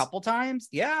arrested a couple times.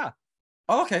 Yeah.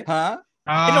 Oh, okay. Huh?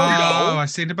 I don't know. I've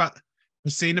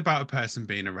seen about a person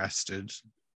being arrested.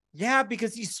 Yeah,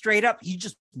 because he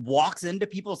just walks into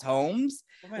people's homes.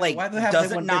 Wait, why do they have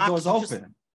doesn't knock doors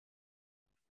open?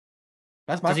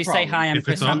 That's my Does he say hi? I'm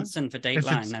Chris Hansen for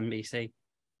Dateline NBC.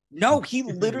 No, he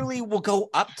literally will go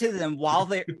up to them while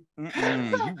they're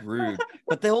you rude.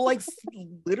 But they'll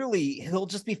he'll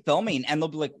just be filming and they'll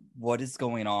be like, "What is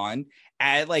going on?"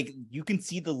 And you can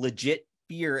see the legit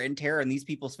fear and terror in these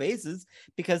people's faces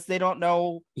because they don't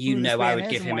know. I would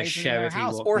give him a show if he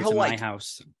walked into my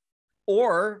house.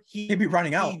 Or he'd be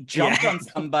running out. He jumped on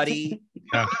somebody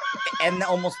and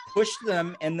almost pushed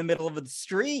them in the middle of the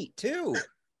street too.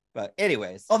 But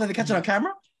anyways. Oh, did they catch it on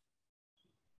camera?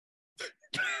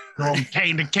 I'm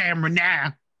paying the camera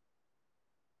now.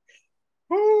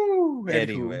 Woo,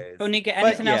 anyways.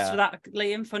 Anything else for that,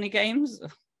 Liam? Funny games?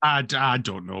 I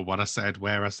don't know what I said,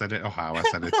 where I said it, or how I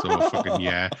said it. So fucking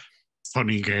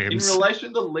funny games. In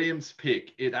relation to Liam's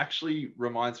pick, it actually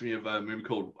reminds me of a movie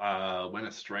called When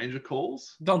a Stranger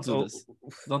Calls. Don't do this.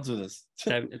 Don't do this.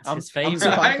 It's his favorite.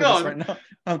 Hang on. Right now.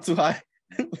 I'm too high.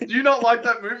 Do you not like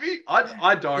that movie?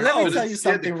 I don't. Let me tell you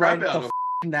something right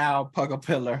now,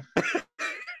 Puggapillar.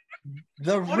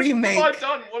 Remake. What have I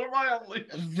done? What have I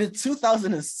unleashed? The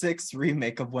 2006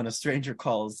 remake of When a Stranger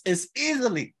Calls is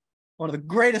easily one of the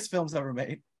greatest films ever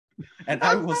made. And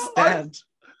I will stand.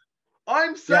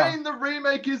 I'm saying the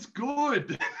remake is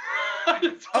good.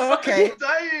 That's what okay. I'm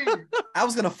saying. I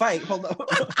was going to fight. Hold on.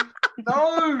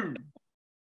 No.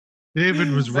 David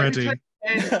was ready.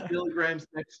 10 milligrams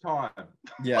next time.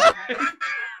 Yeah.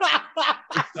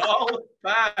 Dial it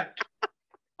back.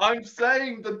 I'm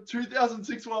saying the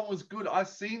 2006 one was good. I've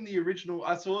seen the original.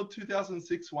 I saw the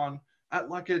 2006 one at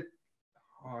it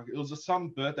was some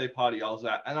birthday party I was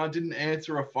at, and I didn't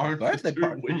answer a phone for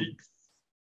 2 weeks.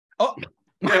 Oh.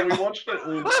 Yeah, we watched it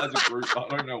all as a group. I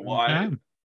don't know why. Okay.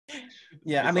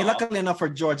 Yeah, I mean, luckily enough for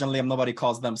George and Liam, nobody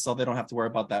calls them, so they don't have to worry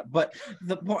about that. But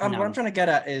what I'm trying to get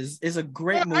at is a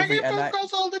great movie. I get phone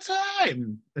calls all the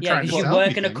time. Yeah, because you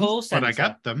work in a call center. But I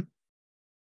got them.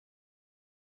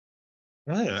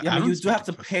 Yeah, but you do have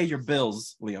to pay your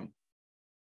bills, Liam.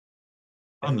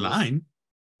 Online?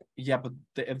 Yeah, but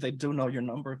if they do know your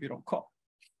number, if you don't call,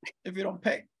 if you don't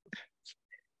pay.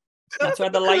 That's why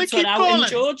the lights went out in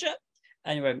Georgia.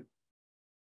 Anyway,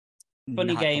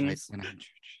 funny games.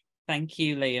 Thank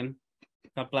you, Liam.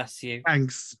 God bless you.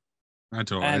 Thanks. I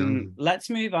don't. Let's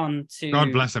move on to.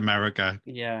 God bless America.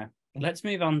 Yeah. Let's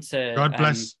move on to. God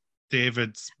bless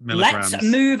David's milligrams. Let's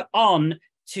move on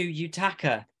to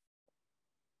Yutaka.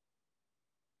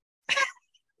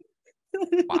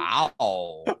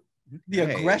 Wow. The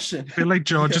aggression. I feel like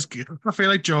George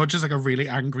is like a really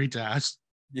angry dad.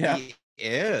 Yeah. He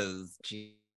is.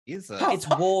 Jeez. Jesus. It's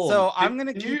warm. So I'm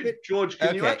gonna keep it. George,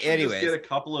 can you Okay, actually anyways. just get a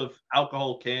couple of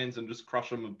alcohol cans and just crush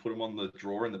them and put them on the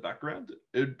drawer in the background?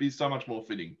 It would be so much more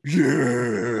fitting.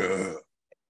 Yeah.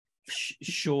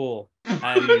 Sure.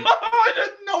 I had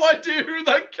no idea who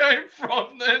that came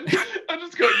from then. I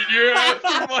just got yeah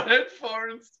through my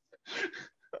headphones.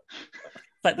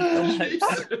 Like the film host.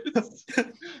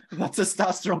 That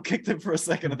testosterone kicked in for a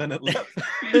second and then it left.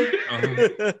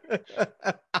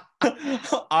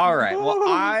 All right.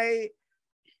 Well,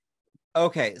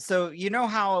 okay. So you know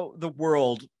how the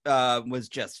world was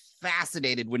just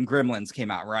fascinated when Gremlins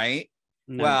came out, right?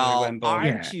 No, well, we won't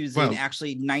I'm choosing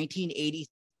actually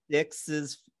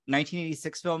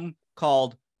 1986 film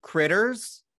called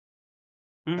Critters.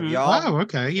 Have y'all? Oh,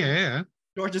 okay. Yeah.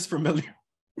 George is familiar.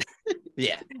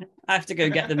 Yeah. I have to go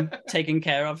get them taken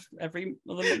care of every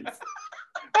other month.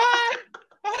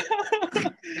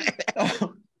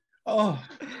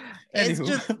 It's Anywho.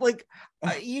 just like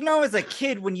as a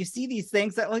kid when you see these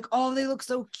things that like, oh, they look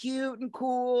so cute and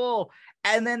cool,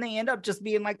 and then they end up just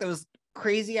being like those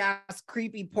crazy ass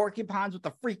creepy porcupines with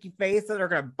a freaky face that are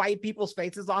gonna bite people's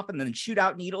faces off and then shoot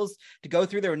out needles to go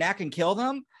through their neck and kill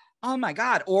them. Oh my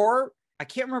god. Or I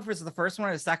can't remember if it's the first one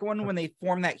or the second one when they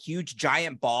form that huge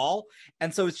giant ball,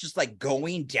 and so it's just like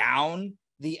going down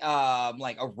the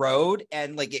like a road,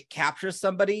 and like it captures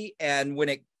somebody, and when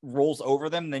it rolls over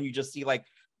them, then you just see like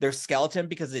their skeleton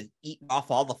because it's eaten off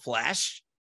all the flesh.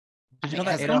 Did you know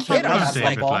that As a Adolf kid, Hitler I had was one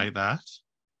like, ball? like that.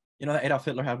 You know that Adolf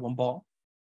Hitler had one ball?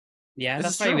 Yeah, This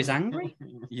that's is why he true. was angry.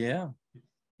 Yeah.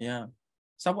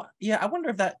 So I wonder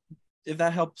if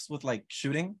that helps with like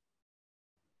shooting.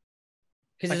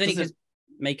 Because Like, it's only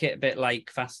make it a bit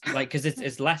like fast, like because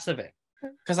it's less of it.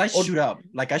 Because I shoot up,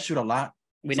 like I shoot a lot.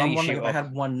 We So know I'm you wondering shoot if I up.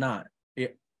 had one knot.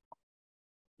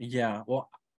 Well,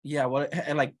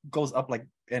 it like goes up like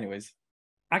anyways.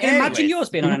 I can imagine Anyways. yours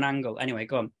being on an angle. Anyway,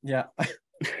 go on. Yeah.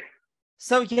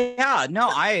 So yeah, no,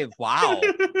 wow,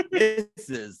 this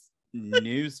is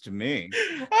news to me.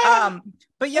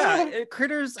 But yeah,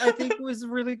 Critters I think was a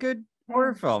really good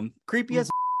horror film. Creepy as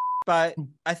but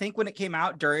I think when it came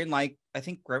out during like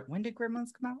when did Gremlins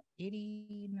come out?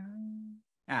 89?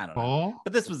 I don't know. Oh,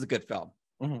 But this was a good film.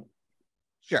 Mhm.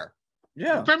 Sure.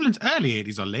 Yeah. Gremlins early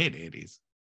 80s or late 80s?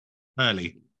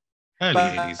 Early But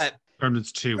 80s.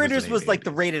 Gremlins 2 Critters late was like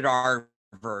the 80s. rated R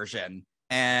version,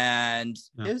 and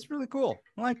Yeah. it was really cool.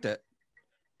 I liked it.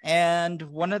 And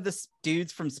one of the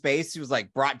dudes from space who was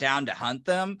like brought down to hunt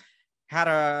them had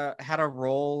a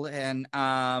role in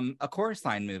a Chorus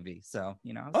Line movie. So I was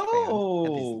a fan.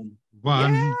 Oh.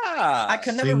 One Yeah. I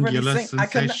can never really singular sing. I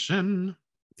can. sensation.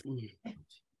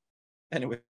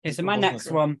 Anyway. Okay, so my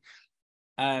next one.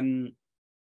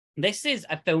 This is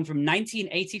a film from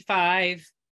 1985.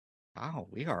 Wow,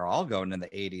 we are all going in the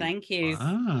 80s. Thank you.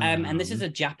 Wow. And this is a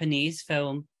Japanese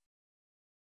film.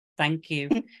 Thank you.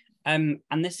 And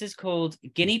this is called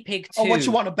Guinea Pig 2. Oh, what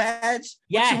you want, a badge?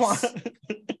 Yes. What you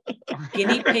want?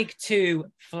 Guinea Pig 2,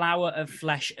 Flower of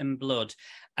Flesh and Blood.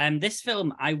 This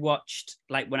film I watched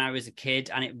like when I was a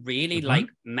kid, and it really like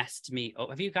messed me up.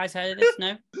 Have you guys heard of this?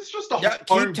 No? Is this just a Yeah, home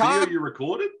keep video talking. you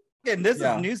recorded? And this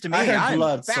Yeah. is news to me. I heard I'm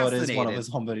blood, so it is one of fascinated. his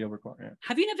home video recordings.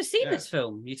 Have you never seen Yeah. this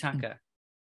film, Yutaka?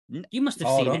 N- You must have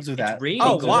Oh, seen don't it. do that. It's really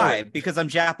Oh, good. why? Because I'm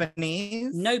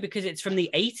Japanese? No, because it's from the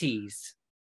 80s.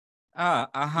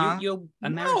 Uh-huh. You're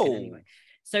American No. anyway.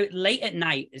 So late at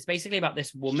night, it's basically about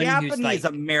this woman Japanese who's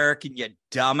like. American, you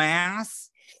dumbass.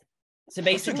 So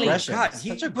basically, aggression. God, Such he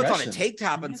puts on a aggression. tank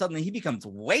top and suddenly he becomes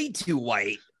way too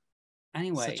white.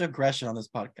 anyway, Such aggression on this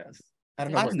podcast. I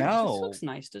don't it know. I what- know. This looks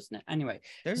nice, doesn't it? Anyway,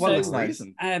 There's What no looks nice?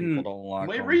 reason Um, people don't like Can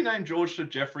we him. rename George to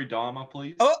Jeffrey Dahmer,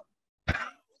 please? Oh.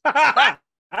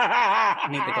 I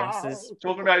need the glasses.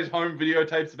 Talking about his home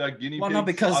videotapes about guinea pigs. Well, no, I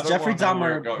because don't Jeffrey wanna know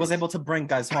where it Dahmer was goes. able to bring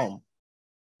guys home.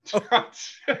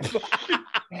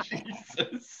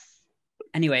 Jesus.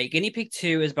 Anyway, Guinea Pig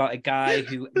 2 is about a guy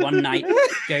who one night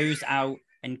goes out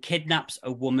and kidnaps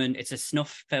a woman. It's a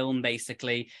snuff film,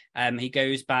 basically. He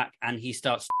goes back and he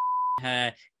starts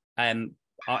her.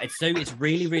 It's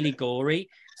really, really gory.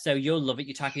 So you'll love it,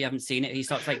 Yutaka. You haven't seen it. He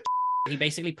starts like he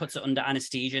basically puts it under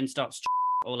anesthesia and starts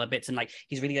all her bits and like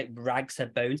he's really like rags her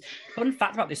bones. Fun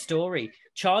fact about this story: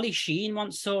 Charlie Sheen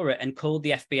once saw it and called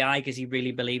the FBI because he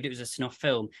really believed it was a snuff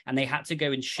film, and they had to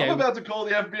go and show. I'm about to call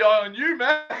the FBI on you,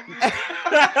 man.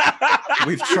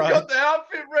 We've You've tried. got the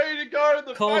outfit ready to go.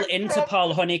 The Call backdrop.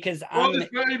 Interpol, honey, because Oh, this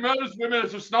man, he murders women.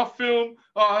 It's a snuff film.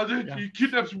 Yeah. He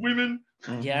kidnaps women.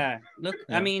 yeah. Look,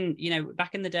 Yeah. I mean,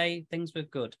 back in the day, things were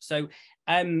good. So,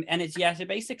 and it's so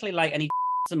basically like, and he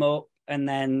them up and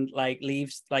then like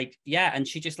leaves and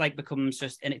she just like becomes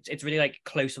just, and it's really like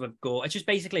close up of gore. It's just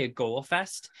basically a gore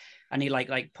fest. and he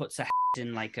like puts a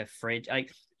in like a fridge.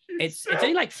 Like it's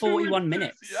only like 41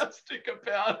 minutes. Enthusiastic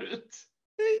about it.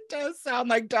 It does sound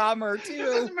like Dahmer This too.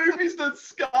 is movies that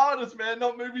scarred us, man,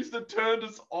 not movies that turned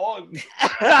us on.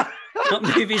 Not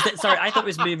movies that. Sorry, I thought it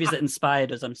was movies that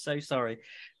inspired us. I'm so sorry.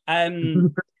 Oh,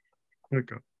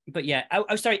 God. But yeah.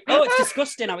 Oh, sorry. Oh, it's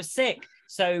disgusting. I was sick.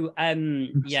 So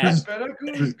yeah. Better,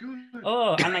 good.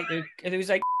 Oh, and like it was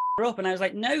like up, and I was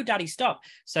like, no, Daddy, stop.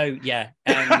 So yeah.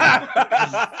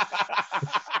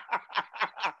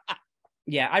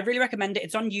 Yeah, I really recommend it.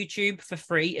 It's on YouTube for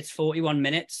free. It's 41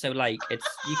 minutes, so like it's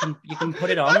you can put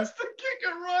it on. That's the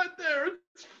kicker right there.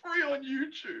 It's free on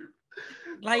YouTube.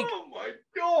 Like, oh my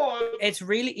God. It's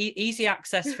really easy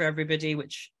access for everybody,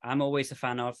 which I'm always a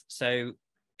fan of. So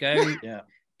go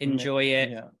enjoy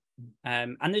it. Yeah.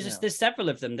 And there's several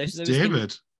of them. There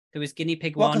was Guinea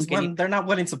Pig well, 1. Because when they're not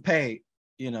willing to pay,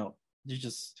 you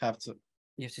just have to.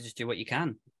 You have to just do what you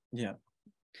can. Yeah.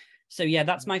 So yeah,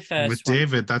 that's my first With one.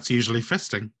 David, that's usually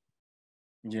fisting.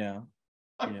 Yeah.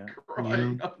 I'm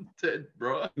crying. I'm dead,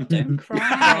 bro. Don't cry.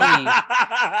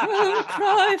 Don't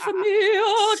cry for me,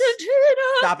 Argentina.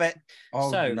 Stop it.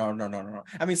 Oh, So- no.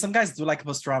 I mean, some guys do like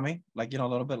pastrami, like, a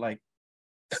little bit like.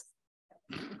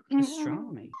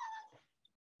 Pastrami.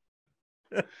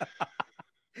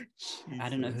 I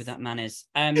don't know who that man is.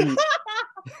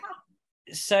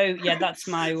 So yeah, that's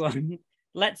my one.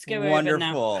 Let's go over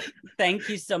now. Wonderful. Thank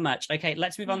you so much. Okay,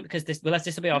 let's move on because this will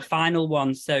be our final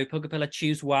one. So PUGGAPILLAR,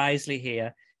 choose wisely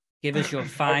here. Give us your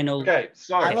final. Okay,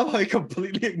 sorry. I love how you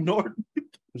completely ignored me.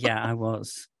 Yeah, I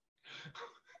was.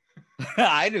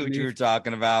 I knew what you were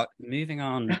talking about. Moving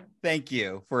on. Thank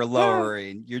you for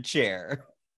lowering your chair.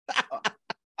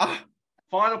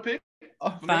 Final pick.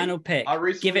 Final pick. I Give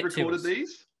recently it to recorded us.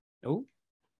 these. Oh,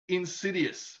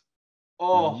 Insidious.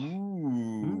 Oh,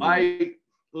 Ooh. I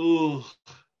do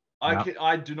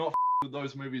not with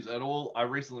those movies at all. I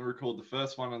recently recorded the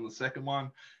first one and the second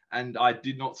one, and I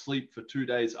did not sleep for 2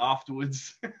 days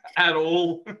afterwards at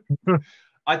all.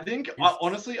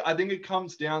 Honestly, I think it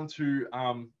comes down to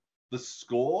the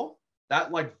score,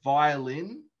 that like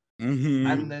violin,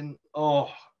 and then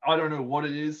I don't know what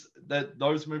it is that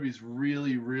those movies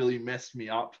really, really messed me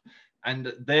up.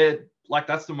 And they're like,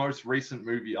 that's the most recent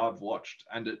movie I've watched,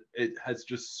 and it has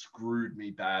just screwed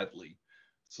me badly.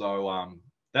 So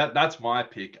that's my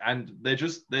pick, and they're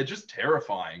just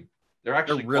terrifying. They're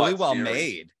really quite well scary.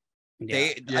 made.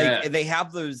 yeah. They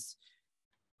have those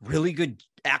really good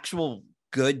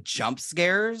jump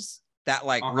scares that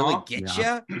like really get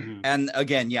you. And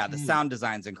again, the sound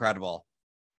design's incredible.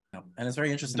 And it's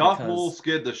very interesting. Darth Maul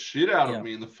scared the shit out of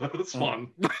me in the first one.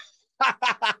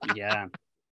 Yeah.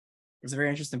 It's very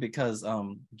interesting because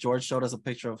George showed us a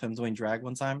picture of him doing drag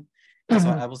one time. So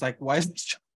I was like, why is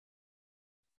this?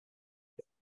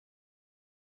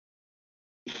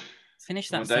 Finish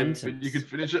that David, sentence. you can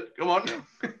finish it. Come on.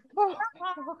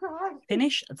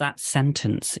 Finish that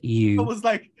sentence, I you. was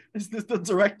like, is this the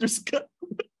director's cut?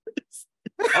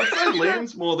 I'd say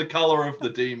Liam's more the color of the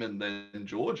demon than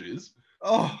George is.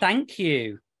 Oh, Thank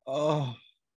you. oh.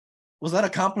 Was that a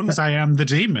compliment? Because I am the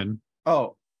demon.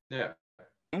 Oh, Yeah.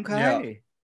 Okay.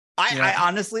 Yeah. I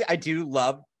honestly, I didn't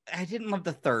love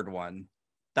the third one.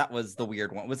 That was the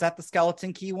weird one. Was that the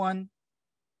skeleton key one?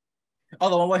 oh,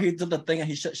 the one where he did the thing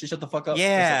and she shut the fuck up.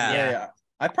 Yeah. Yeah.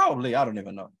 I don't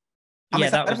even know. I'm Yeah,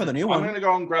 excited that was for the new I'm one. going to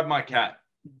go and grab my cat.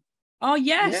 Oh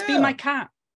yes, be Yeah. my cat.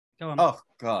 Go on. Oh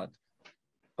God.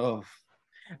 Oh,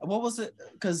 what was it?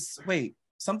 Because wait,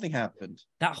 something happened.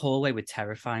 That hallway would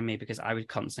terrify me because I would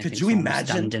constantly. Could think you someone was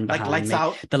imagine? standing Like behind lights me.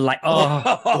 out. The light.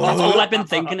 Oh, that's all I've been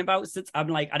thinking about since I'm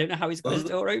like, I don't know how he's got his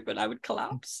door open. I would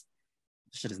collapse.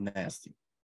 Shit is nasty.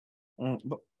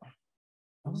 But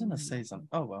I was gonna say something.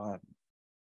 Oh well.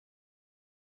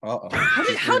 Uh-oh.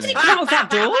 How did he come out of that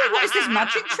door? What is this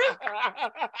magic trick?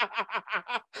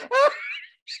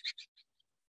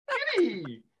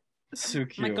 Kitty! So Oh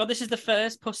cute. my God, this is the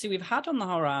first pussy we've had on the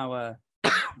horror hour.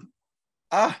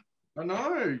 Ah, I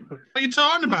know. What are you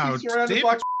talking about? He's surrounded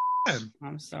David? by...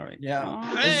 I'm sorry. yeah.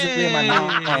 Oh. This is being my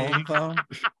mouth.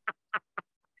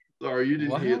 Sorry, you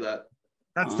didn't What? hear that.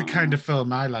 That's the kind of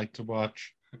film I like to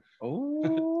watch.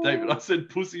 Oh. David, I said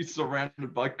pussy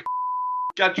surrounded by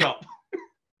catch up.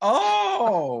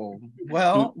 Oh.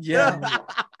 Well, yeah.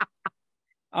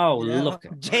 Oh, Yeah. look.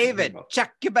 David,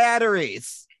 check your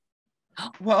batteries.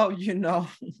 Well, you know.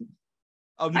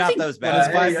 Oh, I not think- those Well, it's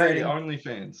batteries. vibrating.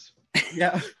 OnlyFans.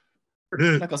 Yeah.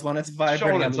 Because when it's vibrating,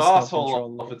 Showing I its lose asshole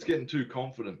self-control. off. It's getting too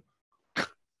confident.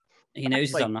 He knows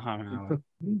he's Like- on the horror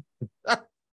hour.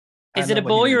 I Is it know a what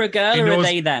boy you or mean. a girl He or are knows-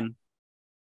 they them?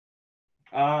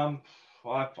 I'm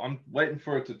waiting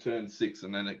for it to turn 6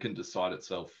 and then it can decide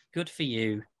itself. Good for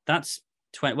you.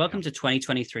 Welcome to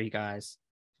 2023, guys.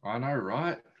 I know,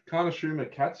 right? Can't assume a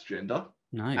cat's gender.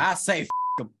 No. I say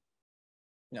him.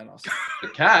 Yeah, no. The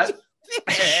cat?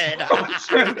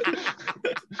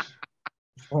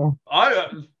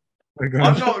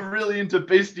 I'm not really into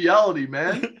bestiality,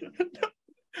 man.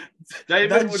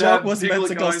 David That would joke have was meant Piglet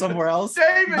to go going, somewhere else.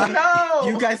 David, no!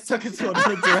 You guys took it to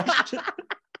another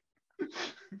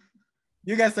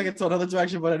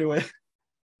direction. But anyway.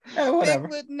 Hey, whatever.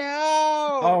 Piglet,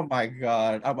 no. Oh my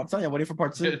god. I'm telling you, I'm waiting for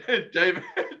part 2. David,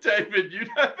 you'd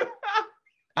have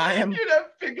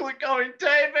Piglet going,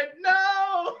 David,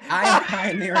 no! I am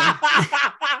pioneering.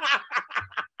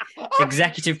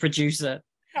 Executive producer.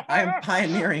 I am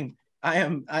pioneering. I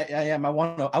am. I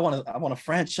want a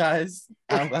franchise.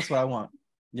 That's what I want.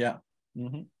 Yeah.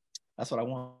 Mm-hmm. That's what I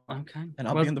want. Okay. And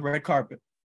I'll be on the red carpet.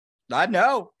 I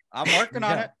know. I'm working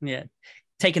on it. Yeah.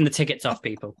 Taking the tickets off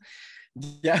people.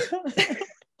 Yeah.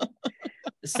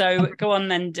 So go on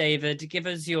then, David. Give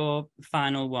us your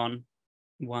final one.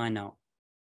 Why not?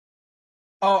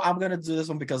 Oh, I'm gonna do this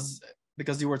one because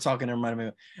you were talking and reminded me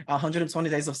of 120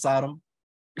 Days of Sodom.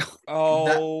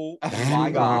 Oh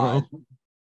my god.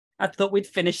 I thought we'd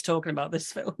finished talking about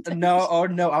this film. No,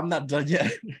 I'm not done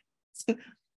yet.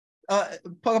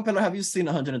 PUGGAPILLAR, have you seen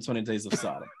 120 Days of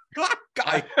Sodom?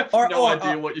 I have no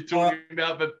idea what you're talking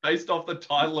about, but based off the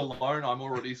title alone, I'm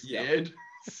already scared.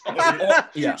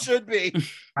 You should be.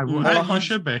 You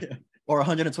should be. Or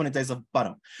 120 Days of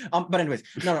Bottom. But anyways,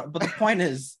 no. But the point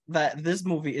is that this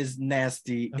movie is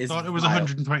nasty. I thought it was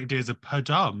 120 Days of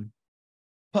Pudum.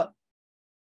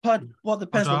 Well,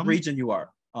 depends what region you are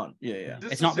on. Yeah.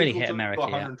 It's not really hit America.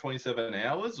 127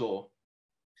 hours or?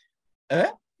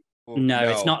 No,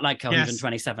 it's not like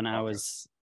 127 hours.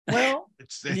 Well,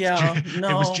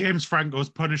 it was James Franco's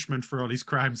punishment for all his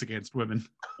crimes against women.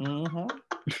 Mm-hmm.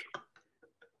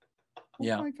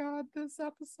 Yeah. Oh my god, this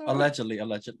episode. Allegedly.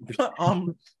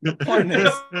 The point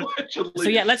is. So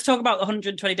yeah, let's talk about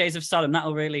 120 Days of Sodom.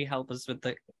 That'll really help us with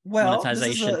the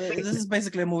monetization. This is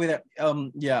basically a movie that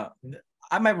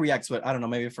I might react to it. I don't know,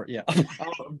 maybe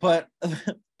but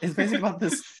it's basically about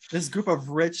this group of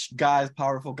rich guys,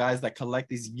 powerful guys that collect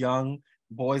these young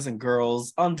boys and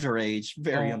girls, underage,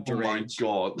 very underage.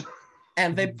 Oh my god!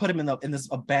 And they put them in this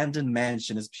abandoned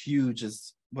mansion, as huge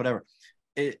as whatever.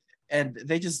 And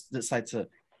they just decide to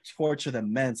torture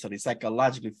them mentally,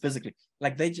 psychologically, physically.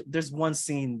 Like there's one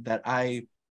scene that I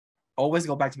always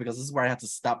go back to because this is where I had to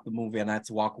stop the movie and I had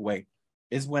to walk away.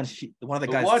 Is when one of the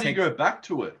guys. Why do you go back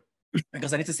to it?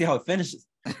 Because I need to see how it finishes.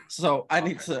 So I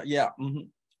need to,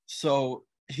 So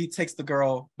he takes the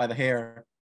girl by the hair.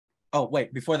 Oh,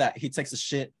 wait, before that, he takes a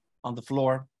shit on the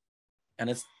floor. And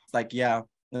it's like,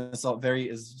 it's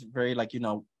very like,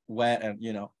 wet and,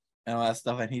 and all that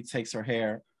stuff. And he takes her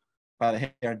hair by the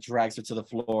hair and drags her to the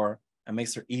floor and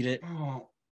makes her eat it. Oh.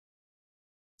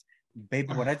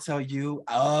 Baby, when I tell you,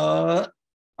 I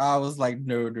was like,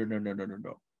 no.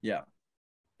 Yeah.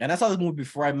 And I saw this movie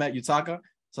before I met Yutaka.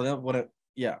 So then what?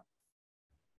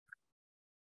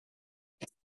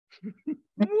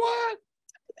 What?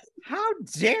 How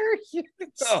dare you?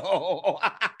 Oh.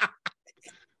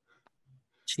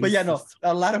 But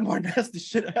a lot of more nasty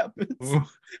shit happens.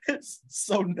 It's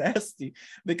so nasty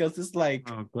because it's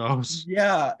like, oh gosh,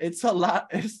 it's a lot.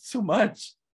 It's too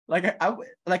much. Like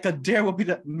like a dare would be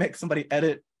to make somebody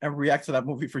edit and react to that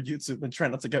movie for YouTube and try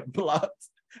not to get blocked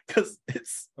because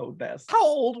it's so nasty. How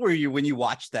old were you when you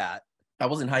watched that? I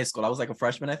was in high school. I was like a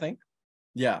freshman, I think.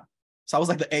 Yeah. So I was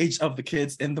like the age of the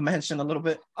kids in the mansion a little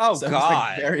bit. Oh, so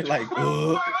God. It was like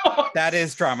very that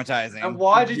is traumatizing. And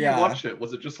why did you watch it?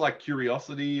 Was it just like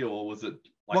curiosity or was it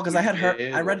like... Well, because I had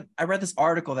heard, I read this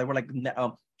article that were like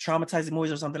traumatizing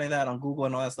movies or something like that on Google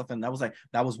and all that stuff. And I was like,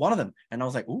 that was one of them. And I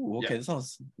was like, ooh, okay, this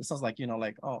sounds like,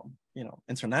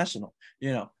 international,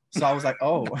 So I was like,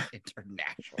 oh,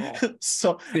 international.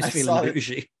 So I saw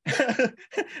it.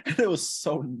 And it was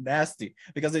so nasty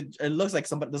because it looks like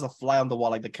there's a fly on the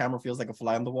wall. Like the camera feels like a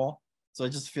fly on the wall. So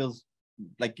it just feels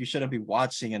like you shouldn't be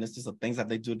watching. And it's just the things that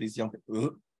they do to these young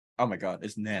people. Oh my God,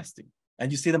 it's nasty.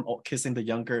 And you see them all kissing the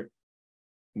younger,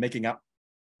 making up.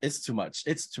 It's too much.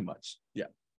 Yeah.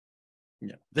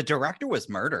 The director was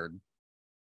murdered.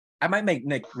 I might make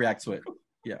Nick react to it.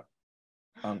 Yeah.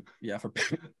 For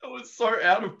that was so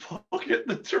out of pocket.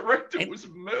 The director was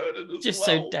murdered as just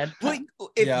well. So dead. Like,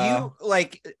 if you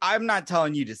like, I'm not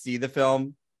telling you to see the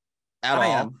film at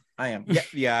all. I am.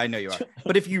 Yeah, I know you are.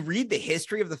 But if you read the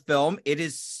history of the film, it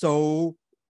is so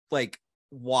like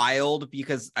wild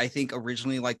because I think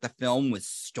originally like the film was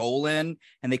stolen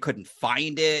and they couldn't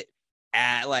find it.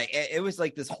 And like it was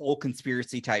like this whole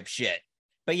conspiracy type shit.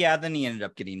 But yeah, then he ended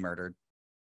up getting murdered.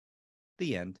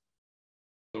 The end.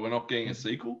 So we're not getting a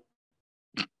sequel?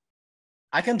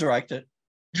 I can direct it.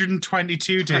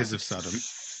 122 Days of Sodom.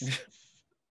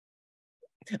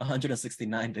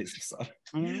 169 Days of Sodom.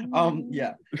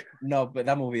 Yeah. No, but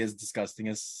that movie is disgusting.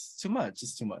 It's too much.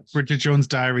 It's too much. Bridget Jones'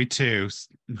 Diary 2,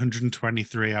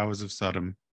 123 Hours of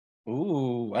Sodom.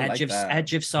 Ooh, I like that.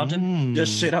 Edge of Sodom.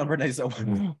 Just shit on Renee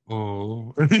Zellweger.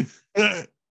 Oh.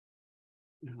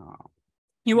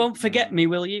 You won't forget me,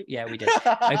 will you? Yeah, we did.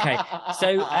 Okay.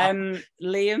 So,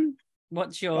 Liam,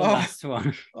 what's your last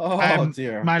one? Oh,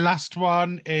 dear. My last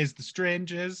one is The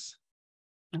Strangers.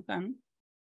 Okay.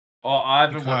 Oh, I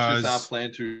haven't watched this. I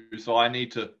plan to, so I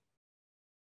need to.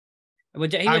 Well,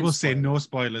 I will say no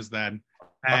spoilers then.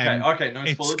 Okay, no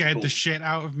spoilers. It scared the shit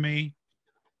out of me.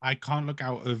 I can't look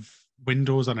out of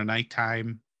windows on a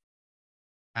nighttime.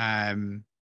 I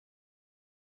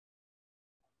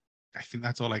think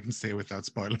that's all I can say without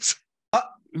spoilers.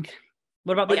 Okay.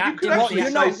 What about the acting? You could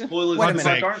actually say spoilers, but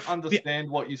I don't understand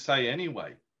Yeah. what you say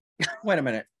anyway. Wait a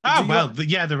minute.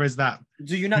 Yeah, there is that.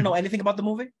 Do you not know anything about the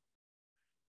movie?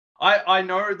 I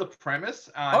know the premise.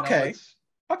 Okay.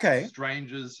 Okay.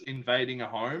 Strangers invading a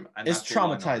home, and It's that's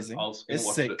all I know. traumatizing. It's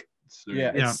It's sick. It soon.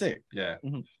 Yeah, it's sick. Yeah.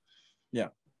 Mm-hmm. Yeah.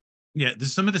 Yeah,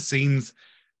 there's some of the scenes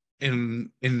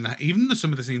in even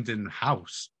some of the scenes in the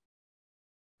house.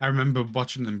 I remember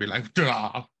watching them be like,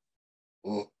 "Dah!"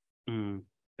 And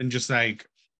just like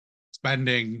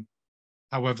spending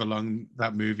however long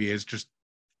that movie is just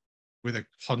with a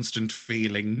constant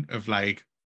feeling of like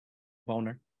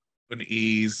Boner,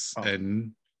 unease,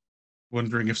 and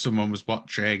wondering if someone was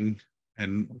watching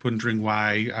and wondering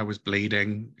why I was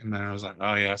bleeding. And then I was like,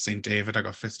 oh yeah, St. David, I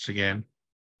got fisted again.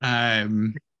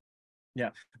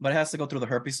 Yeah, but it has to go through the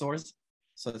herpes sores.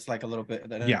 So it's like a little bit,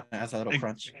 it has a little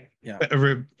crunch. Yeah.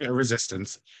 A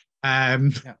resistance.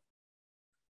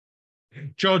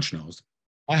 George knows.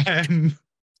 I've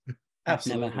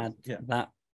Absolutely. never had that.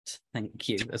 Thank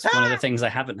you. That's one of the things I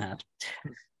haven't had.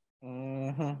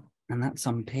 Mm-hmm. And that's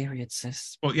on period,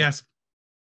 sis. But yes,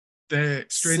 The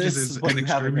Strangers is an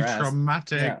extremely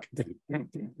traumatic. Yeah.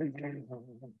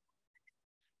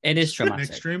 It is traumatic. An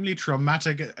extremely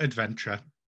traumatic adventure.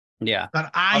 Yeah.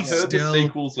 I've heard the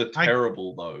sequels are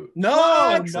terrible, though.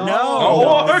 No. It's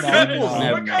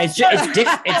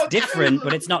different,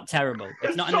 but it's not terrible.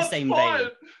 It's not in the same vein.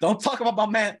 Don't talk about my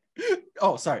man.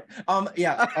 Oh, sorry.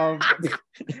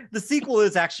 The sequel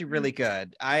is actually really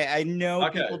good. I know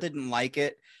people didn't like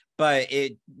it, but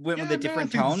it went with a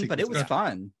different tone, but it was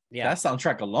fun. Yeah, that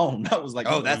soundtrack alone, that was like,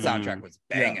 that soundtrack was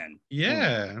banging.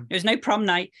 Yeah. There's no prom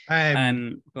night.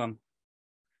 Go on.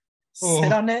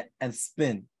 Sit on it and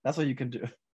spin. That's what you can do.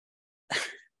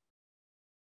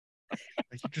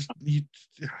 you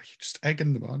just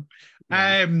egging them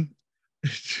on.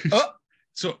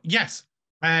 So yes,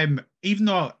 even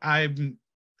though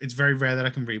it's very rare that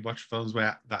I can rewatch films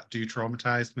that do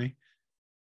traumatize me.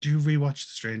 Do rewatch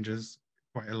The Strangers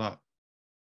quite a lot.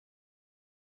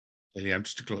 Really, I'm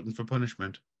just a glutton for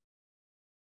punishment.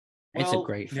 It's a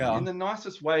great film. In the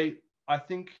nicest way, I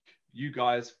think you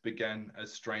guys began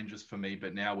as strangers for me,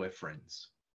 but now we're friends.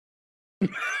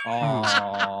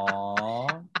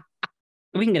 Aww.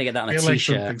 We can get that on a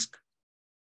t-shirt.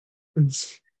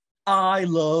 I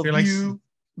love you.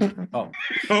 Oh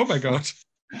my god.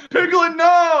 Piglet, no!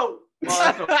 Oh,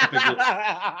 that's not Piglet.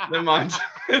 Never mind.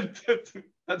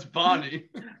 That's Barney.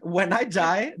 When I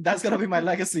die, that's gonna be my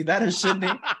legacy. That is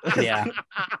Sydney. Yeah.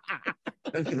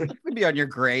 It could be on your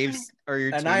graves or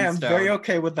your tombstone. I am very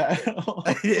okay with that.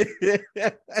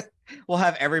 We'll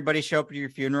have everybody show up to your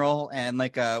funeral and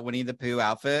like a Winnie the Pooh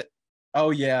outfit. Oh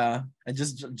yeah, and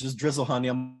just drizzle honey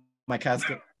on my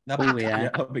casket. Oh yeah,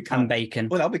 and bacon.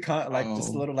 Well, that'll be kind of like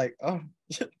just a little like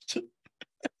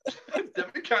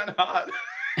That'd be kind of hot.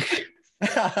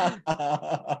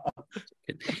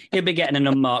 He'll be getting an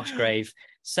unmarked grave.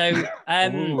 So,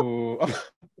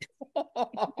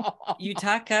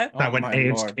 Yutaka. That when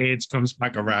AIDS comes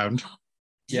back around.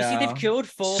 Did you see they've cured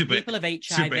 4 people of HIV?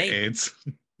 Super AIDS.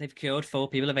 They've cured 4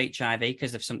 people of HIV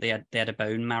because of something. They had a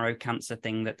bone marrow cancer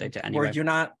thing that they did. Anyway. Were you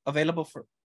not available for?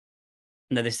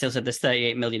 No, they still said there's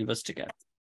 38 million of us to go.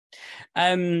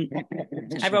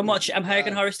 Everyone watch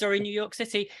American Horror Story New York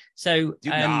City. So do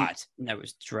not. No, it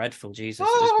was dreadful. Jesus,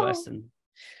 it was worse than.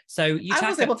 So I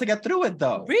was able to get through it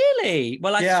though. Really?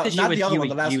 Well, that's because you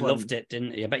one. loved it,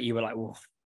 didn't you? I bet you were like, whoa.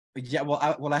 Yeah,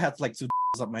 well, I had like 2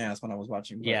 up my ass when I was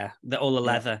watching. But... Yeah, all the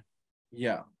leather.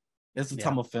 Yeah, it's the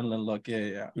Tom of Finland look.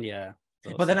 Yeah.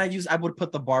 But then I would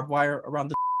put the barbed wire around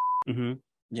the. Mm-hmm.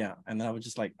 Yeah, and then I would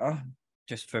just like,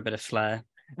 just for a bit of flair.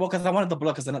 Well, because I wanted the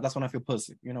blood, because then that's when I feel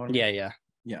pussy. You know what I mean?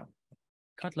 Yeah.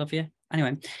 God love you.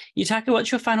 Anyway, Yutaka,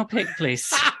 what's your final pick,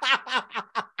 please?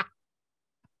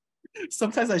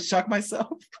 Sometimes I shock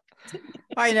myself.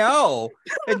 I know.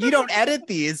 And you don't edit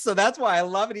these, so that's why I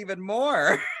love it even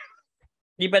more.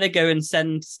 You better go and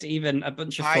send Steven a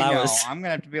bunch of I know. flowers. I'm gonna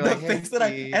have to be The like, hey, things that I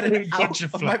Steve. edit out Bunch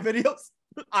of of my videos.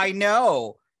 I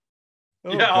know.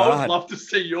 Oh, Yeah, I God. would love to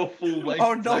see your full length.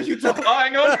 Oh, no, you don't.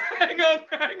 Oh,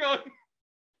 hang on.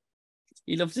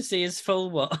 You love to see his full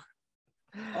what?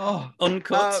 Oh,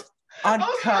 Uncut.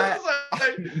 uncut.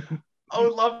 I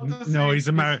would love to see. No, he's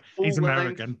his he's full-length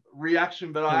American.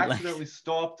 reaction, but I Full length. accidentally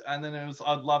stopped, and then it was.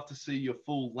 I'd love to see your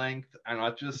full length, and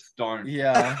I just don't.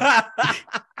 Yeah.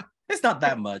 It's not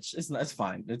that much. It's not. It's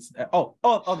fine. It's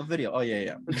the video. Oh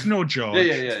yeah. It's no George.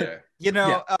 Yeah. You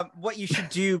know, what you should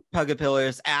do, Puggapillar,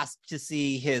 is ask to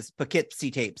see his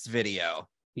Poughkeepsie tapes video.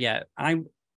 Yeah,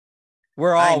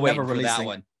 We're I all waiting never for that releasing-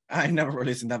 one. I never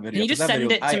releasing that video. can you just 'cause that send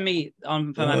video- it to me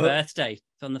for my birthday?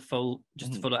 On the full,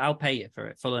 just Mhm. full. I'll pay you for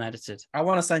it, full and edited. I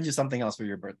want to send you something else for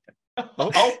your birthday.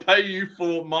 I'll pay you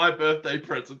for my birthday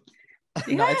present.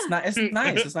 No, it's not. It's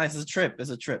nice. It's nice. It's a trip. It's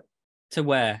a trip. To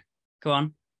where? Go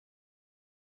on.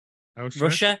 Oh, shit.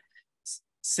 Russia.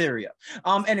 Syria.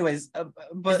 Anyways, Is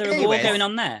but there a war anyways. going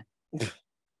on there?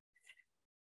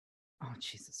 Oh,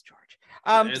 Jesus,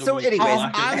 George. It'll So be anyways,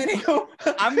 black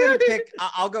and- I'm gonna pick.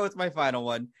 I'll go with my final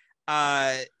one.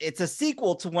 It's a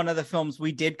sequel to one of the films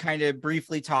we did kind of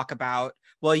briefly talk about.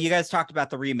 Well, you guys talked about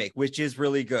the remake, which is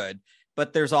really good,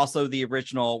 but there's also the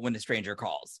original When a Stranger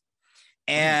Calls.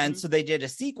 And so they did a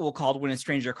sequel called When a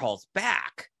Stranger Calls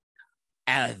Back.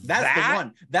 And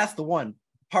That's the one.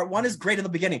 Part one is great in the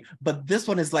beginning, but this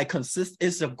one is like consistent.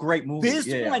 It's a great movie.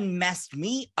 This one messed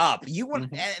me up. You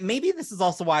want maybe this is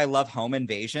also why I love home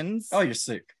invasions. Oh, you're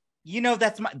sick. You know,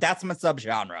 that's my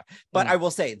subgenre. But I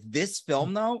will say this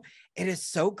film, though, it is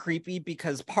so creepy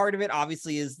because part of it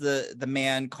obviously is the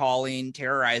man calling,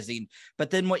 terrorizing. But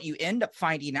then what you end up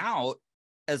finding out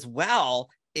as well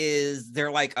is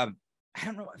they're like I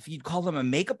don't know if you'd call them a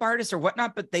makeup artist or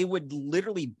whatnot, but they would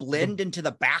literally blend into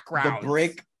the background. The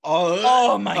break.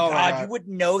 Oh my God. You wouldn't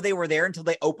know they were there until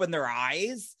they opened their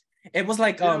eyes. It was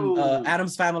like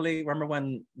Adam's Family. Remember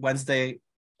when Wednesday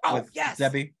with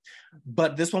Debbie?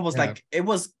 But this one was like it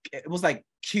was like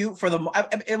cute for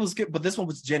it was good, but this one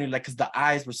was genuine, like because the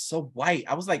eyes were so white.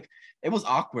 I was like, it was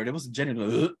awkward. It was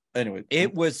genuine. Anyway,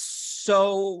 it was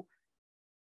so.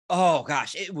 Oh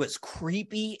gosh, it was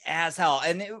creepy as hell,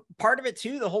 and part of it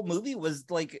too. The whole movie was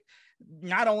like,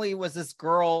 not only was this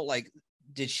girl like,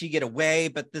 did she get away,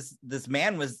 but this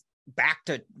man was back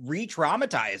to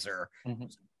re-traumatize her.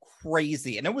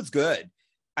 Crazy, and it was good.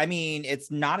 I mean,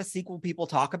 it's not a sequel people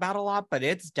talk about a lot, but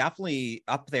it's definitely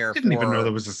up there. Didn't even know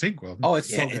there was a sequel. Oh, it's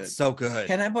so good. It's so good.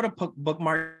 Can I put a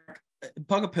bookmark?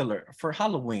 Puggapillar for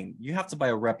Halloween. You have to buy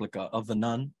a replica of the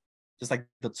nun, just like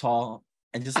the tall,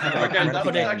 and just have Okay, that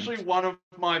was it. actually one of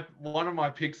my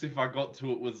picks. If I got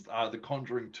to it, was The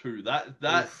Conjuring 2.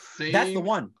 That scene. That's the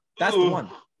one. That's the one.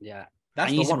 Yeah. That's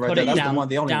and the you one put right there. it That's down, the one.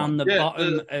 The only down one. the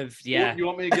bottom of You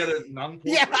want me to get a nun?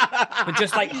 but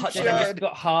just like You just should.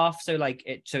 got half, so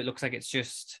it looks like it's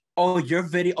just. Oh, your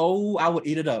video. Oh, I would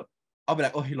eat it up. I'll be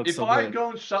like, oh, he looks If so I good. go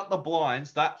and shut the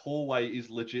blinds, that hallway is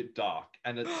legit dark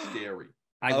and it's scary.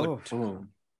 I would. Ooh.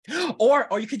 Or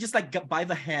you could just like buy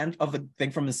the hand of the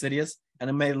thing from Insidious and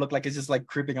it may look like it's just like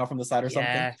creeping out from the side or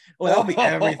something. Oh, that'll be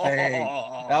everything.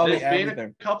 That'll be There's been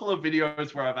everything. a couple of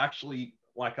videos where I've actually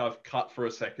I've cut for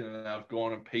a second and I've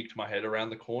gone and peeked my head around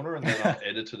the corner and then I've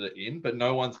edited it in, but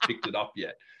no one's picked it up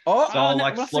yet. So I'll we'll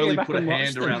have to slowly go back put a and watch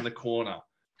hand them. around the corner.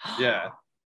 Yeah.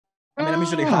 I mean, I'm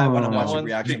usually high when I'm No watching one's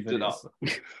reaction picked it videos.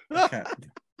 up. Okay.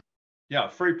 Yeah,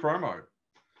 free promo.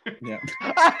 Yeah.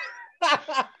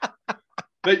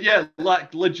 But yeah,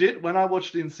 like legit, when I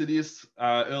watched Insidious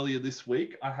earlier this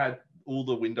week, I had all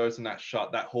the windows and that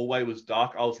shut. That hallway was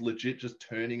dark. I was legit just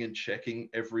turning and checking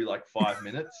every like 5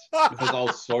 minutes because I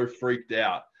was so freaked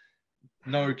out.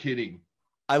 No kidding.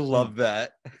 I love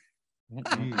that.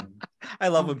 Mm. I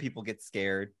love when people get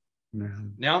scared. Yeah.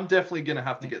 Now I'm definitely gonna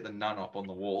have to get the nun up on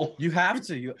the wall. You have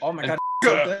to. Oh my And god,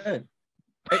 so good.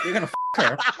 Hey, you're gonna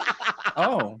her.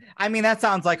 Oh. I mean, that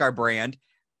sounds like our brand.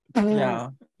 Yeah.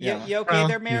 You okay Well,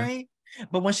 there, Mary?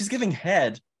 But when she's giving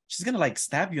head, she's gonna like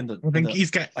stab you in the. I think in the,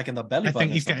 he's getting. like in the belly I button.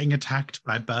 think he's getting attacked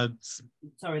by bugs.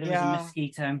 Sorry, there was Yeah. a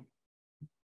mosquito.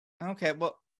 Okay,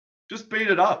 well. Just beat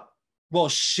it up. Well,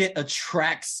 shit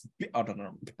attracts. I don't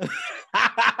know.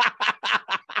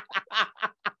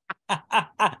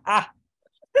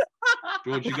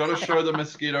 George, you got to show the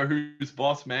mosquito who's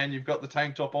boss, man. You've got the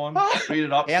tank top on. Beat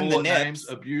it up. And call the it nips. names.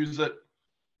 Abuse it.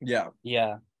 Yeah.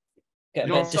 Yeah. Get a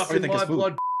You're bit sucking think it's my food.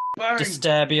 blood. Bang.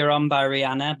 Disturbia on by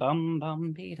Rihanna. Bum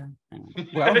bum Peter.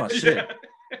 Well, I'm not shit.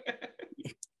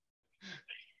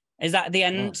 Is that the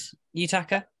end?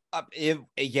 Yutaka?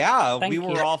 Yeah, Thank we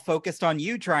were you. all focused on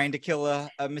you trying to kill a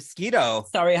mosquito.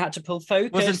 Sorry, I had to pull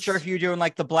focus. Wasn't sure if you were doing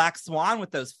like the Black Swan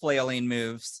with those flailing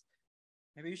moves.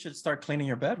 Maybe you should start cleaning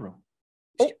your bedroom.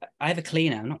 I have a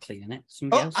cleaner. I'm not cleaning it.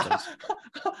 Somebody else does.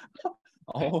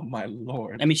 Oh my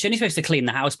lord. I mean, she's only supposed to clean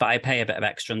the house, but I pay a bit of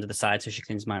extra under the side so she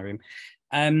cleans my room.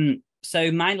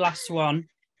 So my last one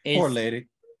is Poor lady.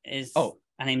 Her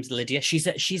name's Lydia.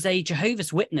 She's a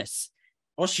Jehovah's Witness.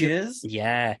 Oh, she is?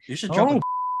 Yeah. You should drop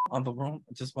on the room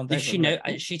just one day. Does she know?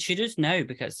 She does know,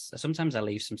 because sometimes I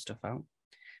leave some stuff out.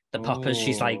 The poppers,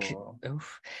 she's like,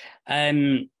 oof.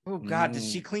 Oh God, did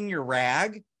she clean your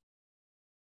rag?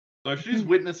 So she's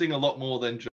witnessing a lot more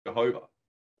than Jehovah.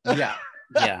 Yeah.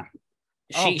 Yeah.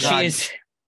 She is.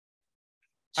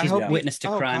 She's hope witness to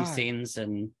crime God. scenes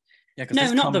and. Yeah,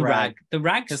 No, not the rag. The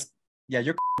rag. Yeah,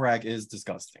 your rag is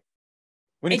disgusting.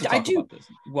 We need to talk I do about this.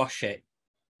 wash it.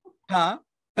 Huh?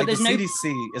 But Like, there's the no.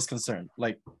 CDC is concerned.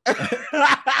 Like,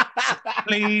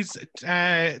 Please.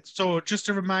 So just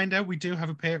a reminder, we do have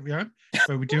a Patreon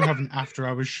where we do have an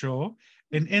after-hours show.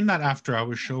 And in that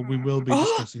after-hours show, we will be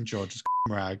discussing George's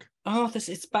rag. Oh,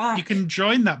 it's back. You can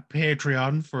join that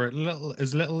Patreon for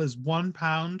as little as £1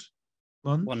 a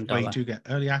month, $1. where you do get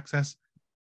early access.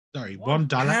 Sorry, $1.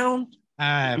 pound,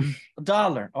 $1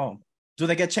 $1. Oh, do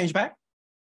they get change back?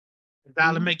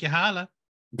 make you holler.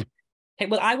 Hey,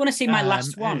 well, I want to see my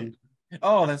last one.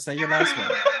 Oh, let's say your last one.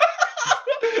 No,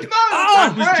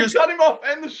 was Frank, just- cut him off.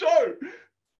 End the show.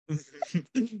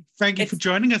 Thank you for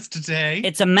joining us today.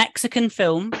 It's a Mexican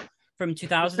film from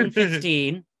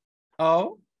 2015.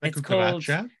 Oh, It's Like called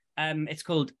cucaracha. it's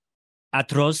called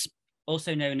Atroz,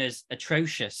 also known as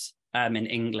atrocious in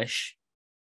English.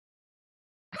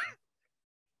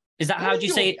 Is that how do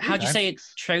you say it? How do you say it?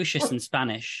 Atrocious in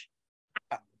Spanish?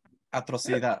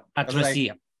 atrocidad.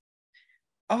 Atrocia.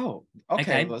 Oh, okay.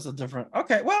 Okay. Well, it's a different.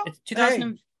 Okay, well, It's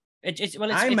 2000. hey, It's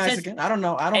I'm Mexican. I don't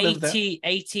know. I don't live there.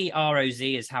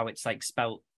 ATROZ is how it's like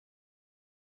spelt.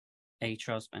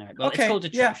 Atroz. Anyway, well, Okay, it's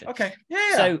called yeah, atrocious. okay,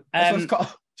 yeah. So, That's what it's called.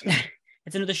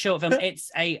 It's another short film.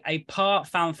 It's a part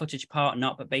found footage, part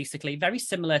not, but basically very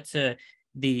similar to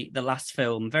the last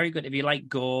film. Very good if you like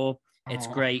gore. It's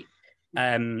Oh. great.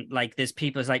 Like there's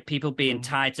people being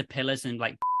tied to pillars and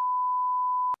like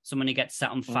someone who gets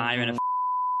set on fire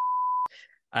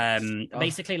and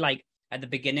basically like at the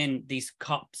beginning these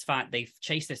cops they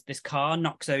chase this car,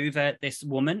 knocks over this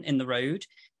woman in the road,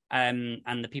 and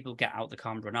the people get out the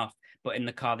car and run off. But in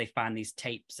the car, they find these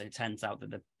tapes, and it turns out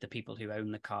that the people who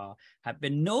own the car have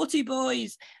been naughty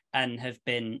boys and have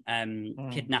been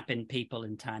kidnapping people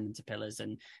and tying them to pillars.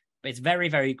 And it's very,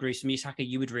 very gruesome. Yutaka,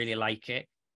 you would really like it.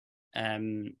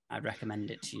 I'd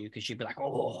recommend it to you because you'd be like,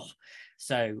 oh.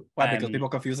 So Why? Because people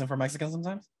confuse him for Mexican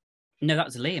sometimes. No,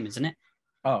 that's Liam, isn't it?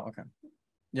 Oh, okay.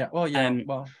 Yeah. Well, yeah.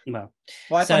 Well,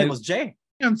 I thought it was Jay.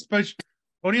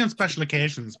 Only on special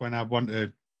occasions when I want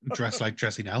to dress like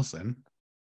Jesse Nelson.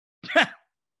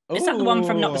 Is that the one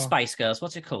from Not the Spice Girls?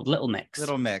 What's it called? Little Mix.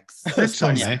 Little Mix.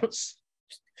 Little Mix.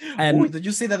 Did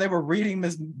you see that they were reading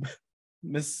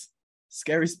Miss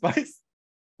Scary Spice?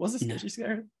 Was it No.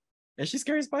 Scary? Is she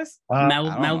Scary Spice?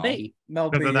 Mel B. Mel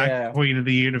B. That Yeah. Queen of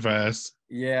the Universe.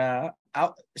 Yeah.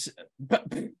 But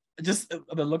just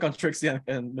the look on Trixie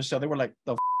and Michelle, they were like,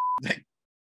 "The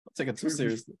take it too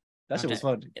seriously." That shit was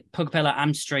fun. PUGGAPILLAR,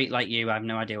 I'm straight like you. I have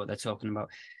no idea what they're talking about.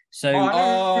 So,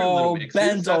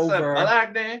 bend over.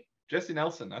 Balagny. Jesse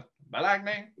Nelson.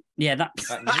 Balagny. Yeah,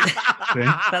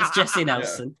 that's Jesse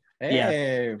Nelson. Hey.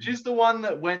 Yeah. She's the one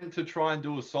that went to try and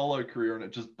do a solo career and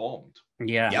it just bombed.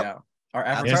 Yeah. Yeah. Our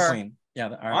African queen.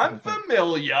 Yeah. I'm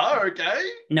familiar, okay?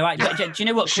 No, do you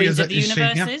know what Queens of the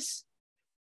Universe is?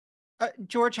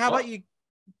 George, how about you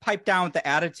pipe down with the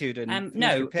attitude and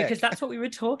no, because that's what we were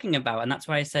talking about, and that's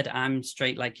why I said I'm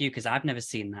straight like you, because I've never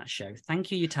seen that show.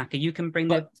 Thank you, Yutaka. You can bring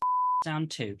the down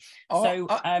too. So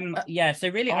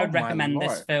really, I would recommend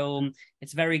this film.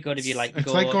 It's very good if you like It's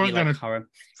gore, like going you like on horror.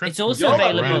 trip It's also You're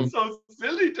available. so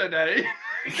silly today.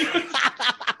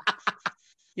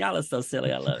 Y'all are so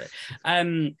silly. I love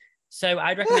it. So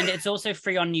I'd recommend it. It's also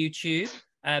free on YouTube.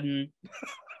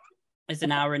 It's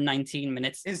an hour and 19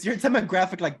 minutes. Is your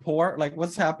demographic like poor? Like,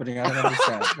 what's happening? I don't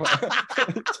understand.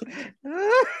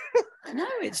 No,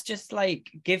 it's just like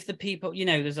give the people,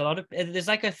 there's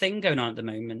like a thing going on at the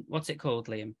moment. What's it called,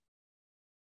 Liam?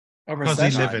 A Cost of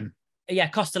recession. living. Yeah,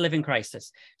 cost of living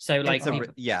crisis. So like,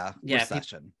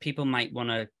 recession. People might want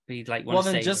to be like, Well,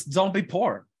 then just don't be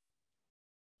poor.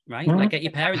 Right? Like, get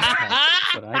your parents to pay.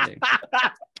 That's what I do.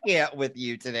 Yeah, with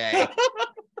you today.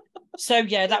 So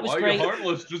yeah, that was Are great. you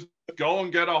homeless? Just go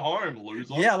and get a home,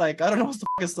 loser. Yeah, like I don't know what the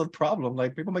fuck is the problem.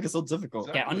 Like people make it so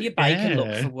difficult. Get on your bike and look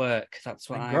Yeah. for work. That's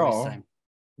what Like, I girl. always say.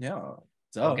 Yeah. Or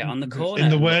Duh. get on the corner. In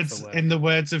the and look words for work. in the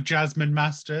words of Jasmine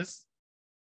Masters.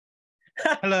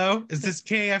 Hello, is this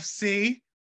KFC?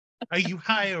 Are you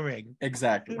hiring?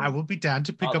 Exactly. I will be down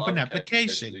to pick I up an love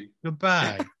application. KFC.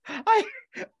 Goodbye.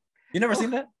 You never seen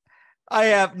that? I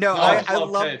have no. No, I love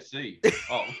love. KFC.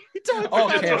 Oh, You talk Oh,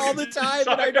 about it KFC. all the time,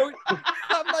 and I don't.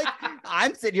 I'm like,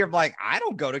 I'm sitting here, I'm like, I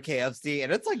don't go to KFC,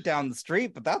 and it's like down the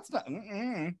street, but that's not. No,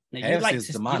 you KFC like is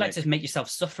to demonic. make yourself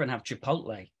suffer and have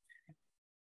Chipotle.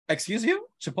 Excuse you?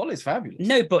 Chipotle is fabulous.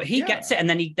 No, but he Yeah. gets it, and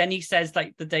then he says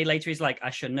like the day later, he's like, I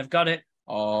shouldn't have got it.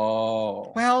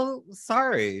 Oh. Well,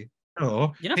 sorry.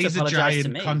 Oh, You don't have to he's a apologise to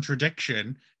giant me.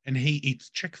 contradiction, and he eats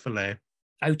Chick-fil-A.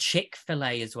 Oh,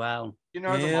 Chick-fil-A as well. you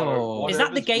know the Ew. motto. Is that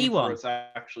the whatever's gay good for one? us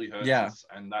actually hurts Yeah. us,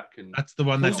 and that can. That's the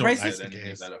one that Who's don't racist? like get the anything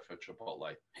gays. better for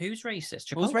Chipotle. Who's racist?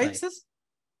 Who's Chipotle. racist?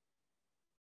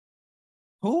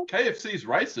 Who? KFC's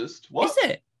racist. What? Is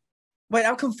it? Wait,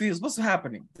 I'm confused. What's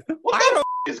happening? What the f-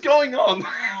 is going on?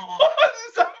 What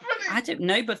is happening? I don't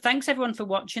know, but thanks everyone for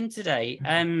watching today.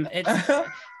 I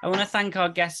want to thank our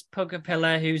guest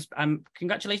PUGGAPILLAR, who's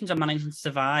congratulations on managing to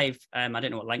survive. I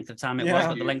don't know what length of time it was, Yeah.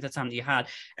 but the length of time that you had.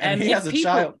 And he if has a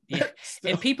people- child. yeah,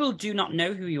 Still. if people do not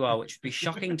know who you are, which would be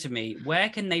shocking to me, where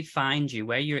can they find you?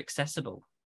 Where you're accessible?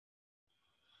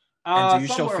 And do you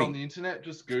show Somewhere feet? on the internet,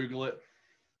 just Google it.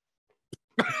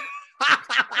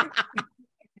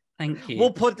 Thank you.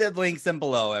 We'll put the links in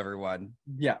below, everyone.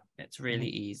 Yeah. It's really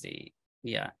easy.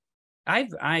 Yeah. I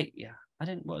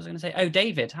don't, what was I going to say? Oh,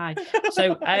 David, hi.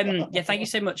 So, yeah, thank you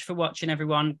so much for watching,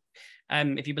 everyone.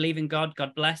 If you believe in God,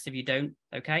 God bless. If you don't,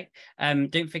 okay.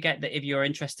 Don't forget that if you're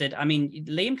interested, I mean,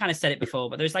 Liam kind of said it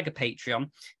before, but there's like a Patreon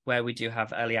where we do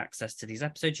have early access to these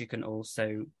episodes. You can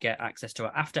also get access to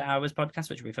our After Hours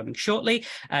podcast, which we'll be filming shortly.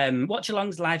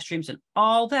 Watch-alongs, live streams, and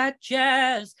all that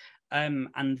jazz.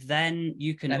 And then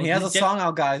you can. And he has a song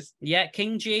out, guys. Yeah,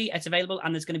 King G, it's available,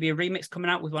 and there's going to be a remix coming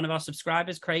out with one of our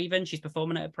subscribers, Craven. She's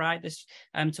performing at Pride this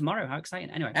tomorrow. How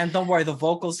exciting! Anyway, And don't worry, the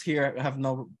vocals here have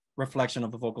no reflection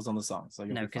of the vocals on the song. So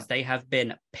no, because they have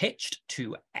been pitched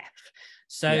to F.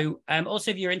 So,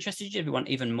 also, if you're interested, if you want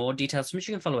even more details from us,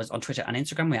 you can follow us on Twitter and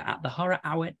Instagram. We're at the Horror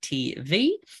Hour TV.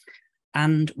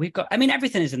 And we've got, I mean,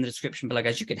 everything is in the description below,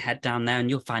 guys. You can head down there and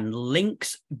you'll find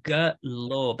links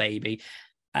galore, baby.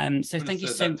 So thank you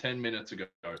so much. 10 minutes ago.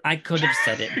 I could have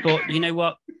said it, but you know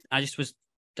what? I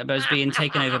was being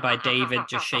taken over by David,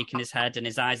 just shaking his head, and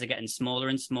his eyes are getting smaller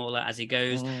and smaller as he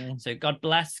goes. So God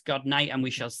bless, God night, and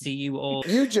we shall see you all.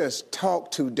 You just talk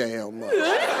too damn much.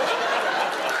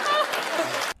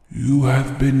 You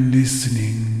have been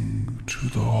listening to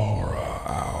the Horror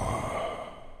Hour.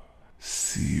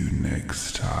 See you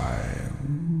next time.